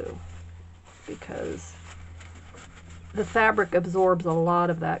lot of glue, because the fabric absorbs a lot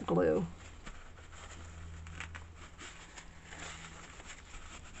of that glue.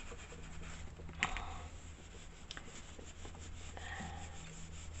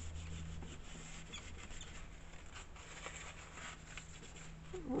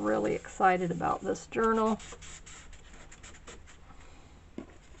 Really excited about this journal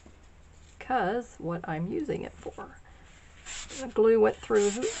because what I'm using it for. The glue went through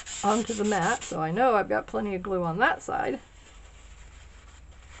onto the mat, so I know I've got plenty of glue on that side.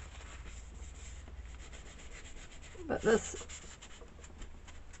 But this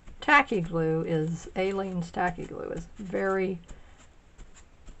tacky glue is, Aleene's tacky glue is very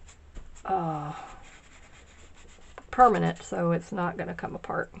permanent, so it's not going to come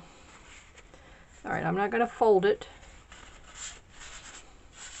apart. Alright, I'm not going to fold it,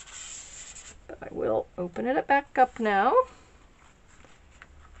 but I will open it back up now.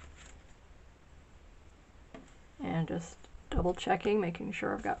 And just double checking, making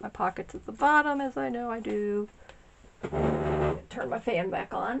sure I've got my pockets at the bottom, as I know I do. Turn my fan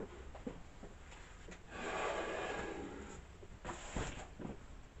back on.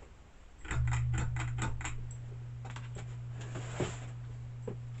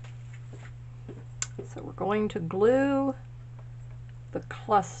 So we're going to glue the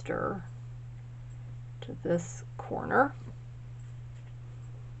cluster to this corner,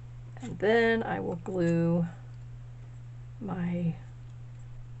 and then I will glue my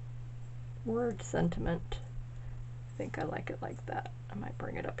word sentiment. I think I like it like that. I might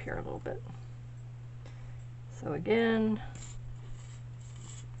bring it up here a little bit. So again,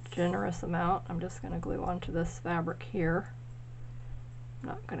 generous amount. I'm just going to glue onto this fabric here. I'm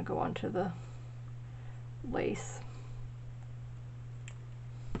not going to go onto the lace.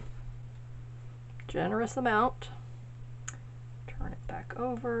 Generous amount. Turn it back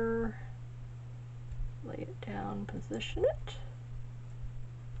over. Lay it down, position it.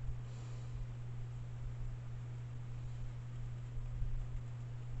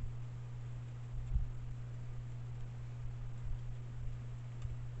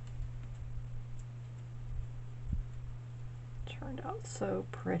 Turned out so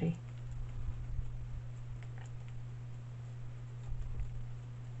pretty.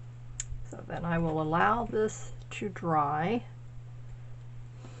 So then I will allow this to dry.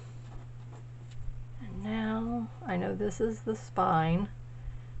 And now I know this is the spine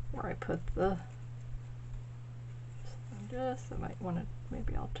where I put the, I might want to,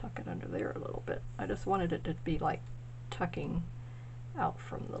 maybe I'll tuck it under there a little bit. I just wanted it to be like tucking out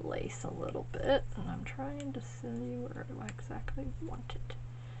from the lace a little bit, and I'm trying to see where do I exactly want it.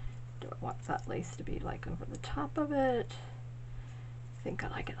 Do I want that lace to be like over the top of it? I think I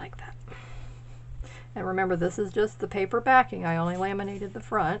like it like that. And remember, this is just the paper backing. I only laminated the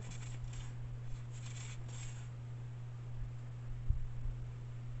front.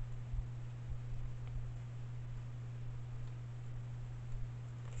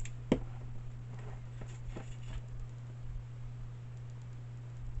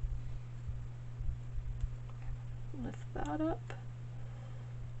 Lift that up,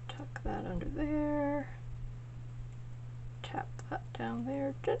 tuck that under there, tap that down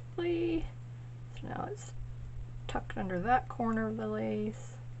there gently. So now it's tucked under that corner of the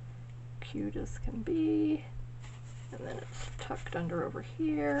lace, cute as can be, and then it's tucked under over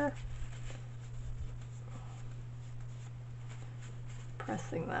here.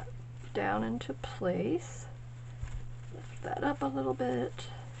 Pressing that down into place. Lift that up a little bit.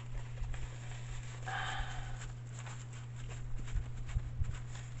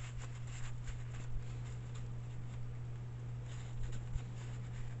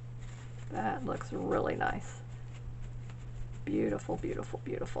 That looks really nice. Beautiful, beautiful,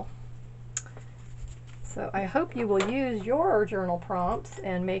 beautiful. So I hope you will use your journal prompts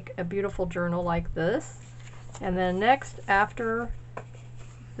and make a beautiful journal like this. And then next, after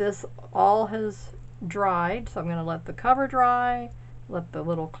this all has dried, so I'm going to let the cover dry, let the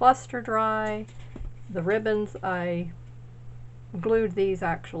little cluster dry. The ribbons, I glued these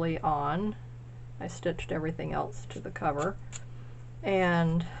actually on. I stitched everything else to the cover.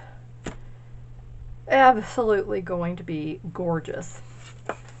 And absolutely going to be gorgeous.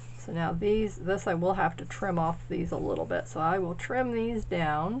 So now this I will have to trim off these a little bit, so I will trim these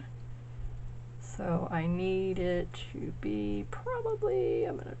down. So I need it to be probably,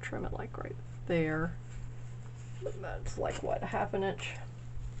 I'm going to trim it like right there. That's like what, ½ inch?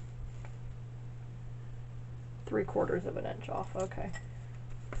 3/4 of an inch off. Okay.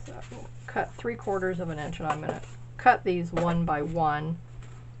 So we'll cut 3/4 of an inch, and I'm going to cut these one by one,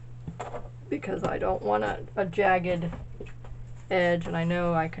 because I don't want a jagged edge, and I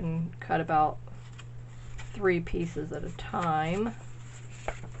know I can cut about 3 pieces at a time.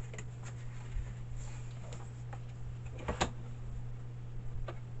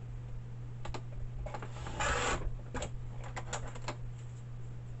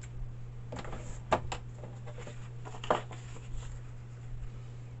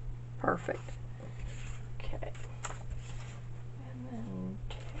 Perfect. Okay. And then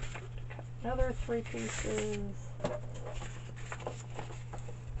cut another 3 pieces.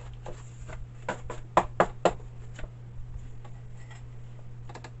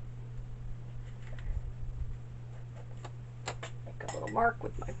 Make a little mark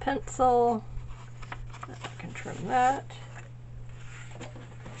with my pencil. I can trim that.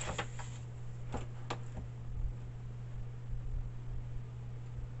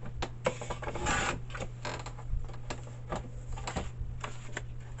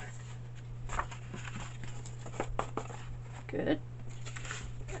 Good.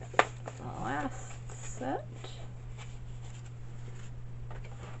 The last set.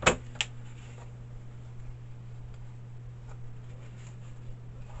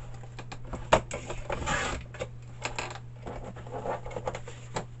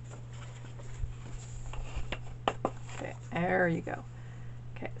 Okay, there you go.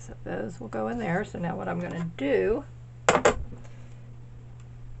 Okay, so those will go in there. So now what I'm going to do,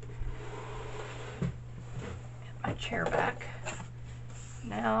 my chair back.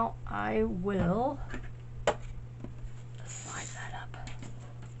 Now I will slide that up.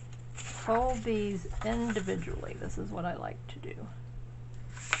 Fold these individually. This is what I like to do.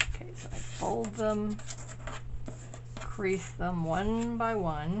 Okay, so I fold them, crease them one by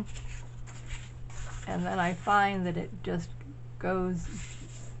one, and then I find that it just goes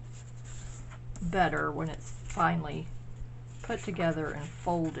better when it's finally put together and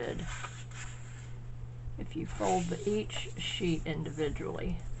folded if you fold each sheet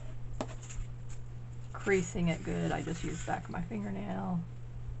individually. Creasing it good, I just use the back of my fingernail.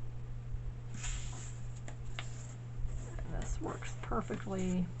 And this works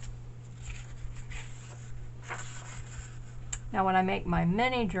perfectly. Now when I make my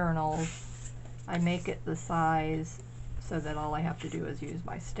mini journals, I make it the size so that all I have to do is use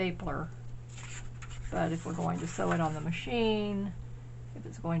my stapler. But if we're going to sew it on the machine, if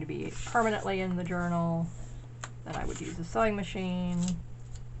it's going to be permanently in the journal, then I would use a sewing machine.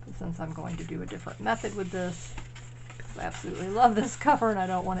 But since I'm going to do a different method with this, because I absolutely love this cover and I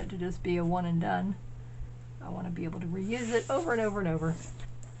don't want it to just be a one and done, I want to be able to reuse it over and over and over.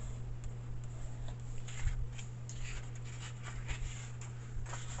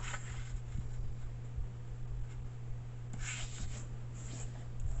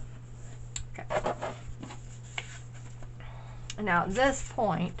 Now at this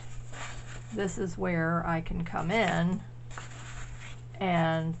point, this is where I can come in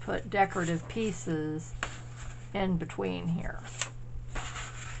and put decorative pieces in between here.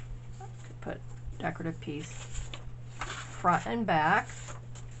 Put decorative piece front and back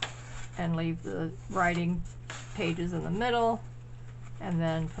and leave the writing pages in the middle, and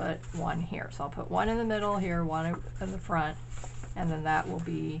then put one here. So I'll put one in the middle here, one in the front, and then that will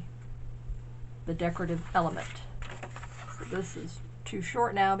be the decorative element. So this is too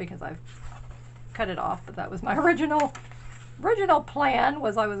short now because I've cut it off, but that was my original plan,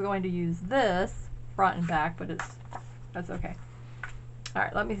 was I was going to use this front and back, but that's okay. All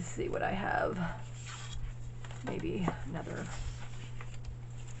right, let me see what I have. Maybe another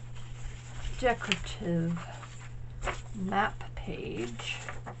decorative map page.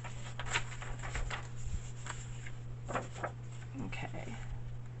 Okay,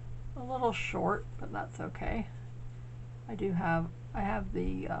 a little short, but that's okay. I have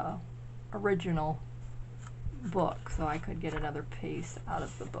the original book, so I could get another piece out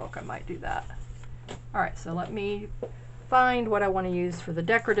of the book. I might do that. All right, so let me find what I want to use for the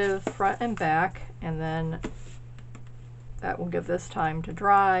decorative front and back, and then that will give this time to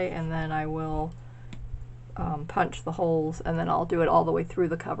dry, and then I will punch the holes, and then I'll do it all the way through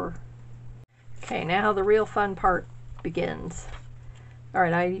the cover. Okay, now the real fun part begins. All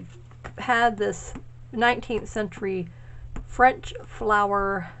right, I had this 19th century French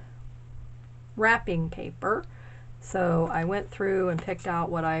flower wrapping paper, so I went through and picked out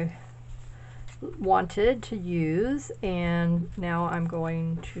what I wanted to use, and now I'm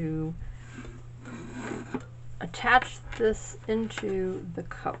going to attach this into the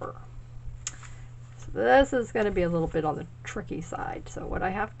cover. So this is going to be a little bit on the tricky side. So what I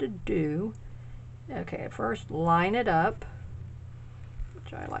have to do, okay, first line it up,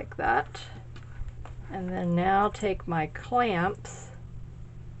 which I like that, and then now take my clamps,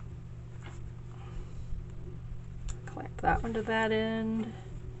 clamp that one to that end,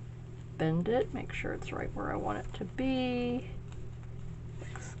 bend it, make sure it's right where I want it to be.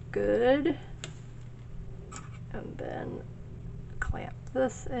 Looks good. And then clamp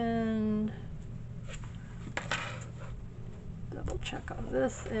this end, double check on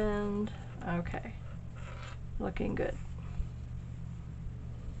this end. Okay, looking good.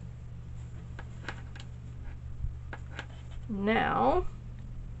 Now,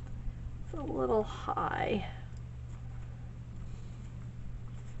 it's a little high.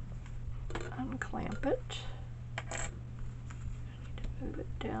 Unclamp it. I need to move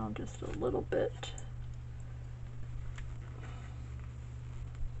it down just a little bit.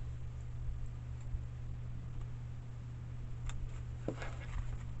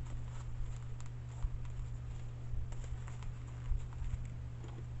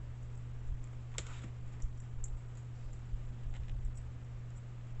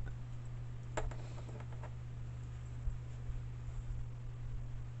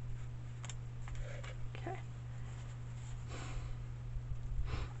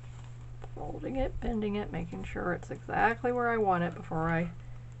 Folding it, bending it, making sure it's exactly where I want it before I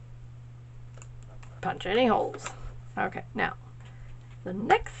punch any holes. Okay, now the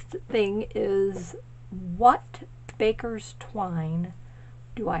next thing is, what baker's twine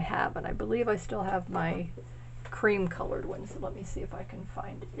do I have? And I believe I still have my cream colored one, so let me see if I can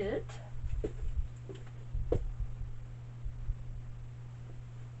find it.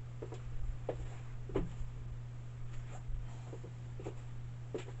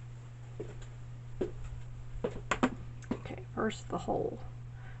 First the hole.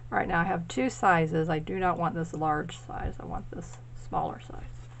 All right, now I have two sizes. I do not want this large size. I want this smaller size.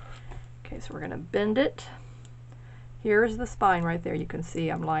 Okay, so we're going to bend it. Here's the spine right there. You can see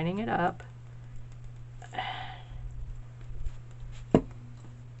I'm lining it up.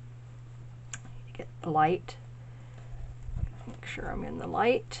 Get the light. Make sure I'm in the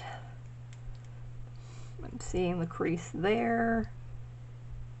light. I'm seeing the crease there.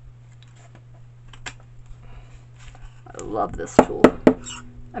 I love this tool.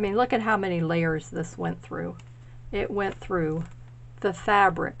 I mean, look at how many layers this went through. It went through the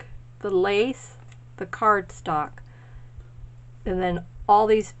fabric, the lace, the cardstock, and then all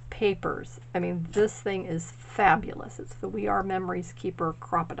these papers. I mean, this thing is fabulous. It's the We Are Memories Keeper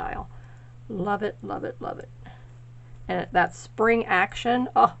Crocodile. Love it, love it, love it. And that spring action,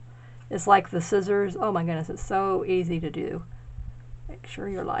 oh, it's like the scissors. Oh my goodness, it's so easy to do. Make sure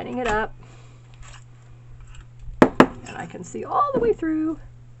you're lining it up. And I can see all the way through,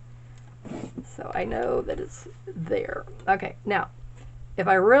 so I know that it's there. Okay, now, if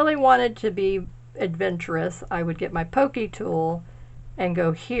I really wanted to be adventurous, I would get my pokey tool and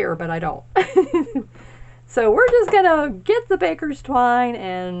go here, but I don't. So we're just gonna get the baker's twine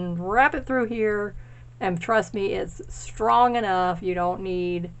and wrap it through here, and trust me, it's strong enough. You don't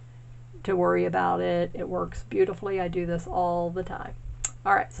need to worry about it. It works beautifully. I do this all the time.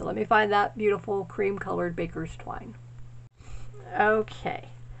 All right, so let me find that beautiful cream colored baker's twine. Okay,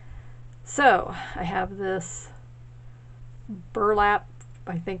 so I have this burlap.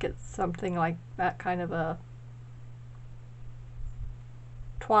 I think it's something like that kind of a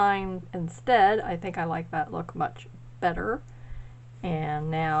twine instead. I think I like that look much better. And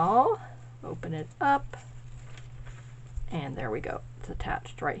now open it up, and there we go. It's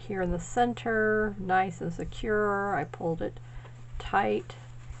attached right here in the center, nice and secure. I pulled it tight,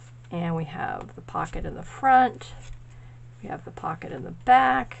 and we have the pocket in the front, we have the pocket in the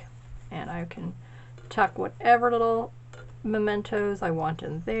back, and I can tuck whatever little mementos I want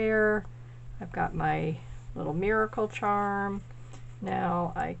in there. I've got my little miracle charm.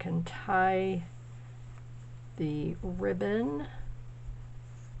 Now I can tie the ribbon.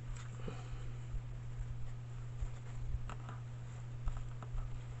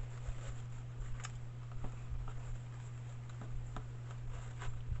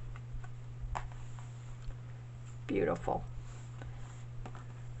 Beautiful.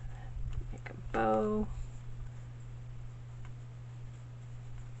 Make a bow.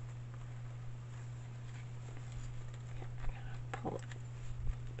 Pull it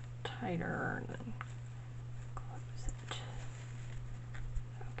tighter and then close it.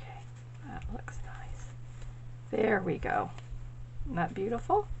 Okay, that looks nice. There we go. Isn't that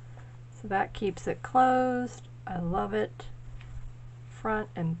beautiful? So that keeps it closed. I love it. Front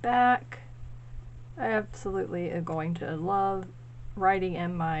and back. I absolutely am going to love writing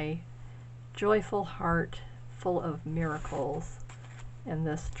in my joyful heart full of miracles in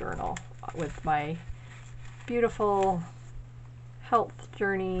this journal with my beautiful health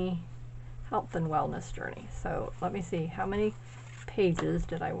journey, health and wellness journey. So let me see, how many pages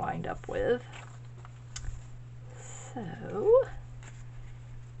did I wind up with? So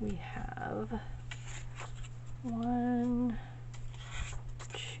we have 1,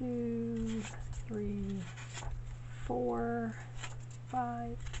 2, 3, 4,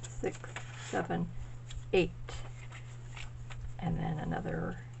 5, 6, 7, 8, and then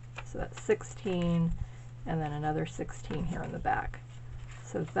another, so that's 16, and then another 16 here in the back.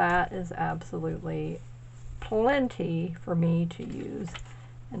 So that is absolutely plenty for me to use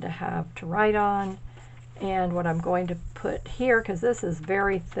and to have to write on. And what I'm going to put here, because this is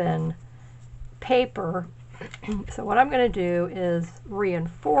very thin paper, so what I'm going to do is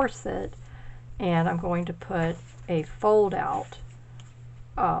reinforce it, and I'm going to put a fold out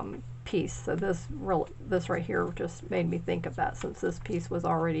piece. So this right here just made me think of that, since this piece was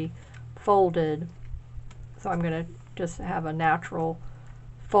already folded. So I'm going to just have a natural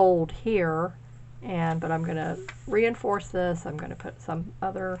fold here, but I'm going to reinforce this. I'm going to put some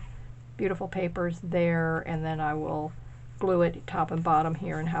other beautiful papers there, and then I will glue it top and bottom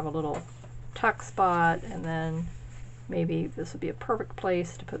here and have a little tuck spot, and then maybe this would be a perfect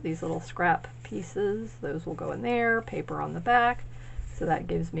place to put these little scrap pieces. Those will go in there, paper on the back. So that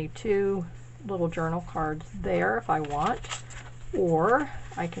gives me 2 little journal cards there if I want. Or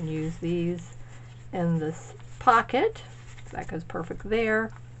I can use these in this pocket. That goes perfect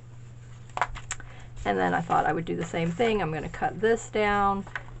there. And then I thought I would do the same thing. I'm going to cut this down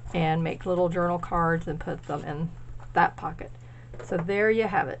and make little journal cards and put them in that pocket. So there you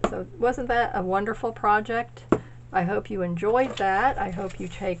have it. So wasn't that a wonderful project? I hope you enjoyed that. I hope you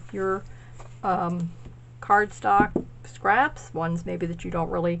take your cardstock scraps, ones maybe that you don't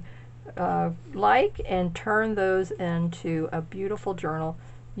really like, and turn those into a beautiful journal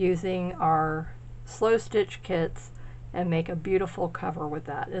using our slow stitch kits, and make a beautiful cover with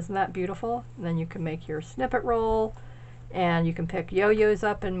that. Isn't that beautiful? And then you can make your snippet roll, and you can pick yo-yos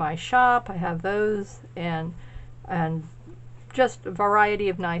up in my shop. I have those, and just a variety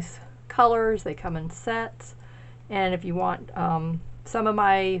of nice colors. They come in sets. And if you want some of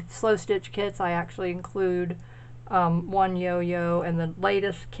my slow stitch kits, I actually include 1 yo-yo, and the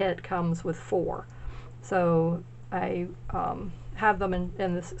latest kit comes with 4. So I have them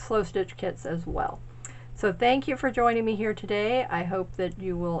in the slow stitch kits as well. So thank you for joining me here today. I hope that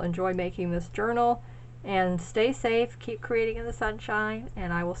you will enjoy making this journal, and stay safe, keep creating in the sunshine,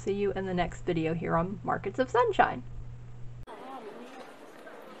 and I will see you in the next video here on Markets of Sunshine.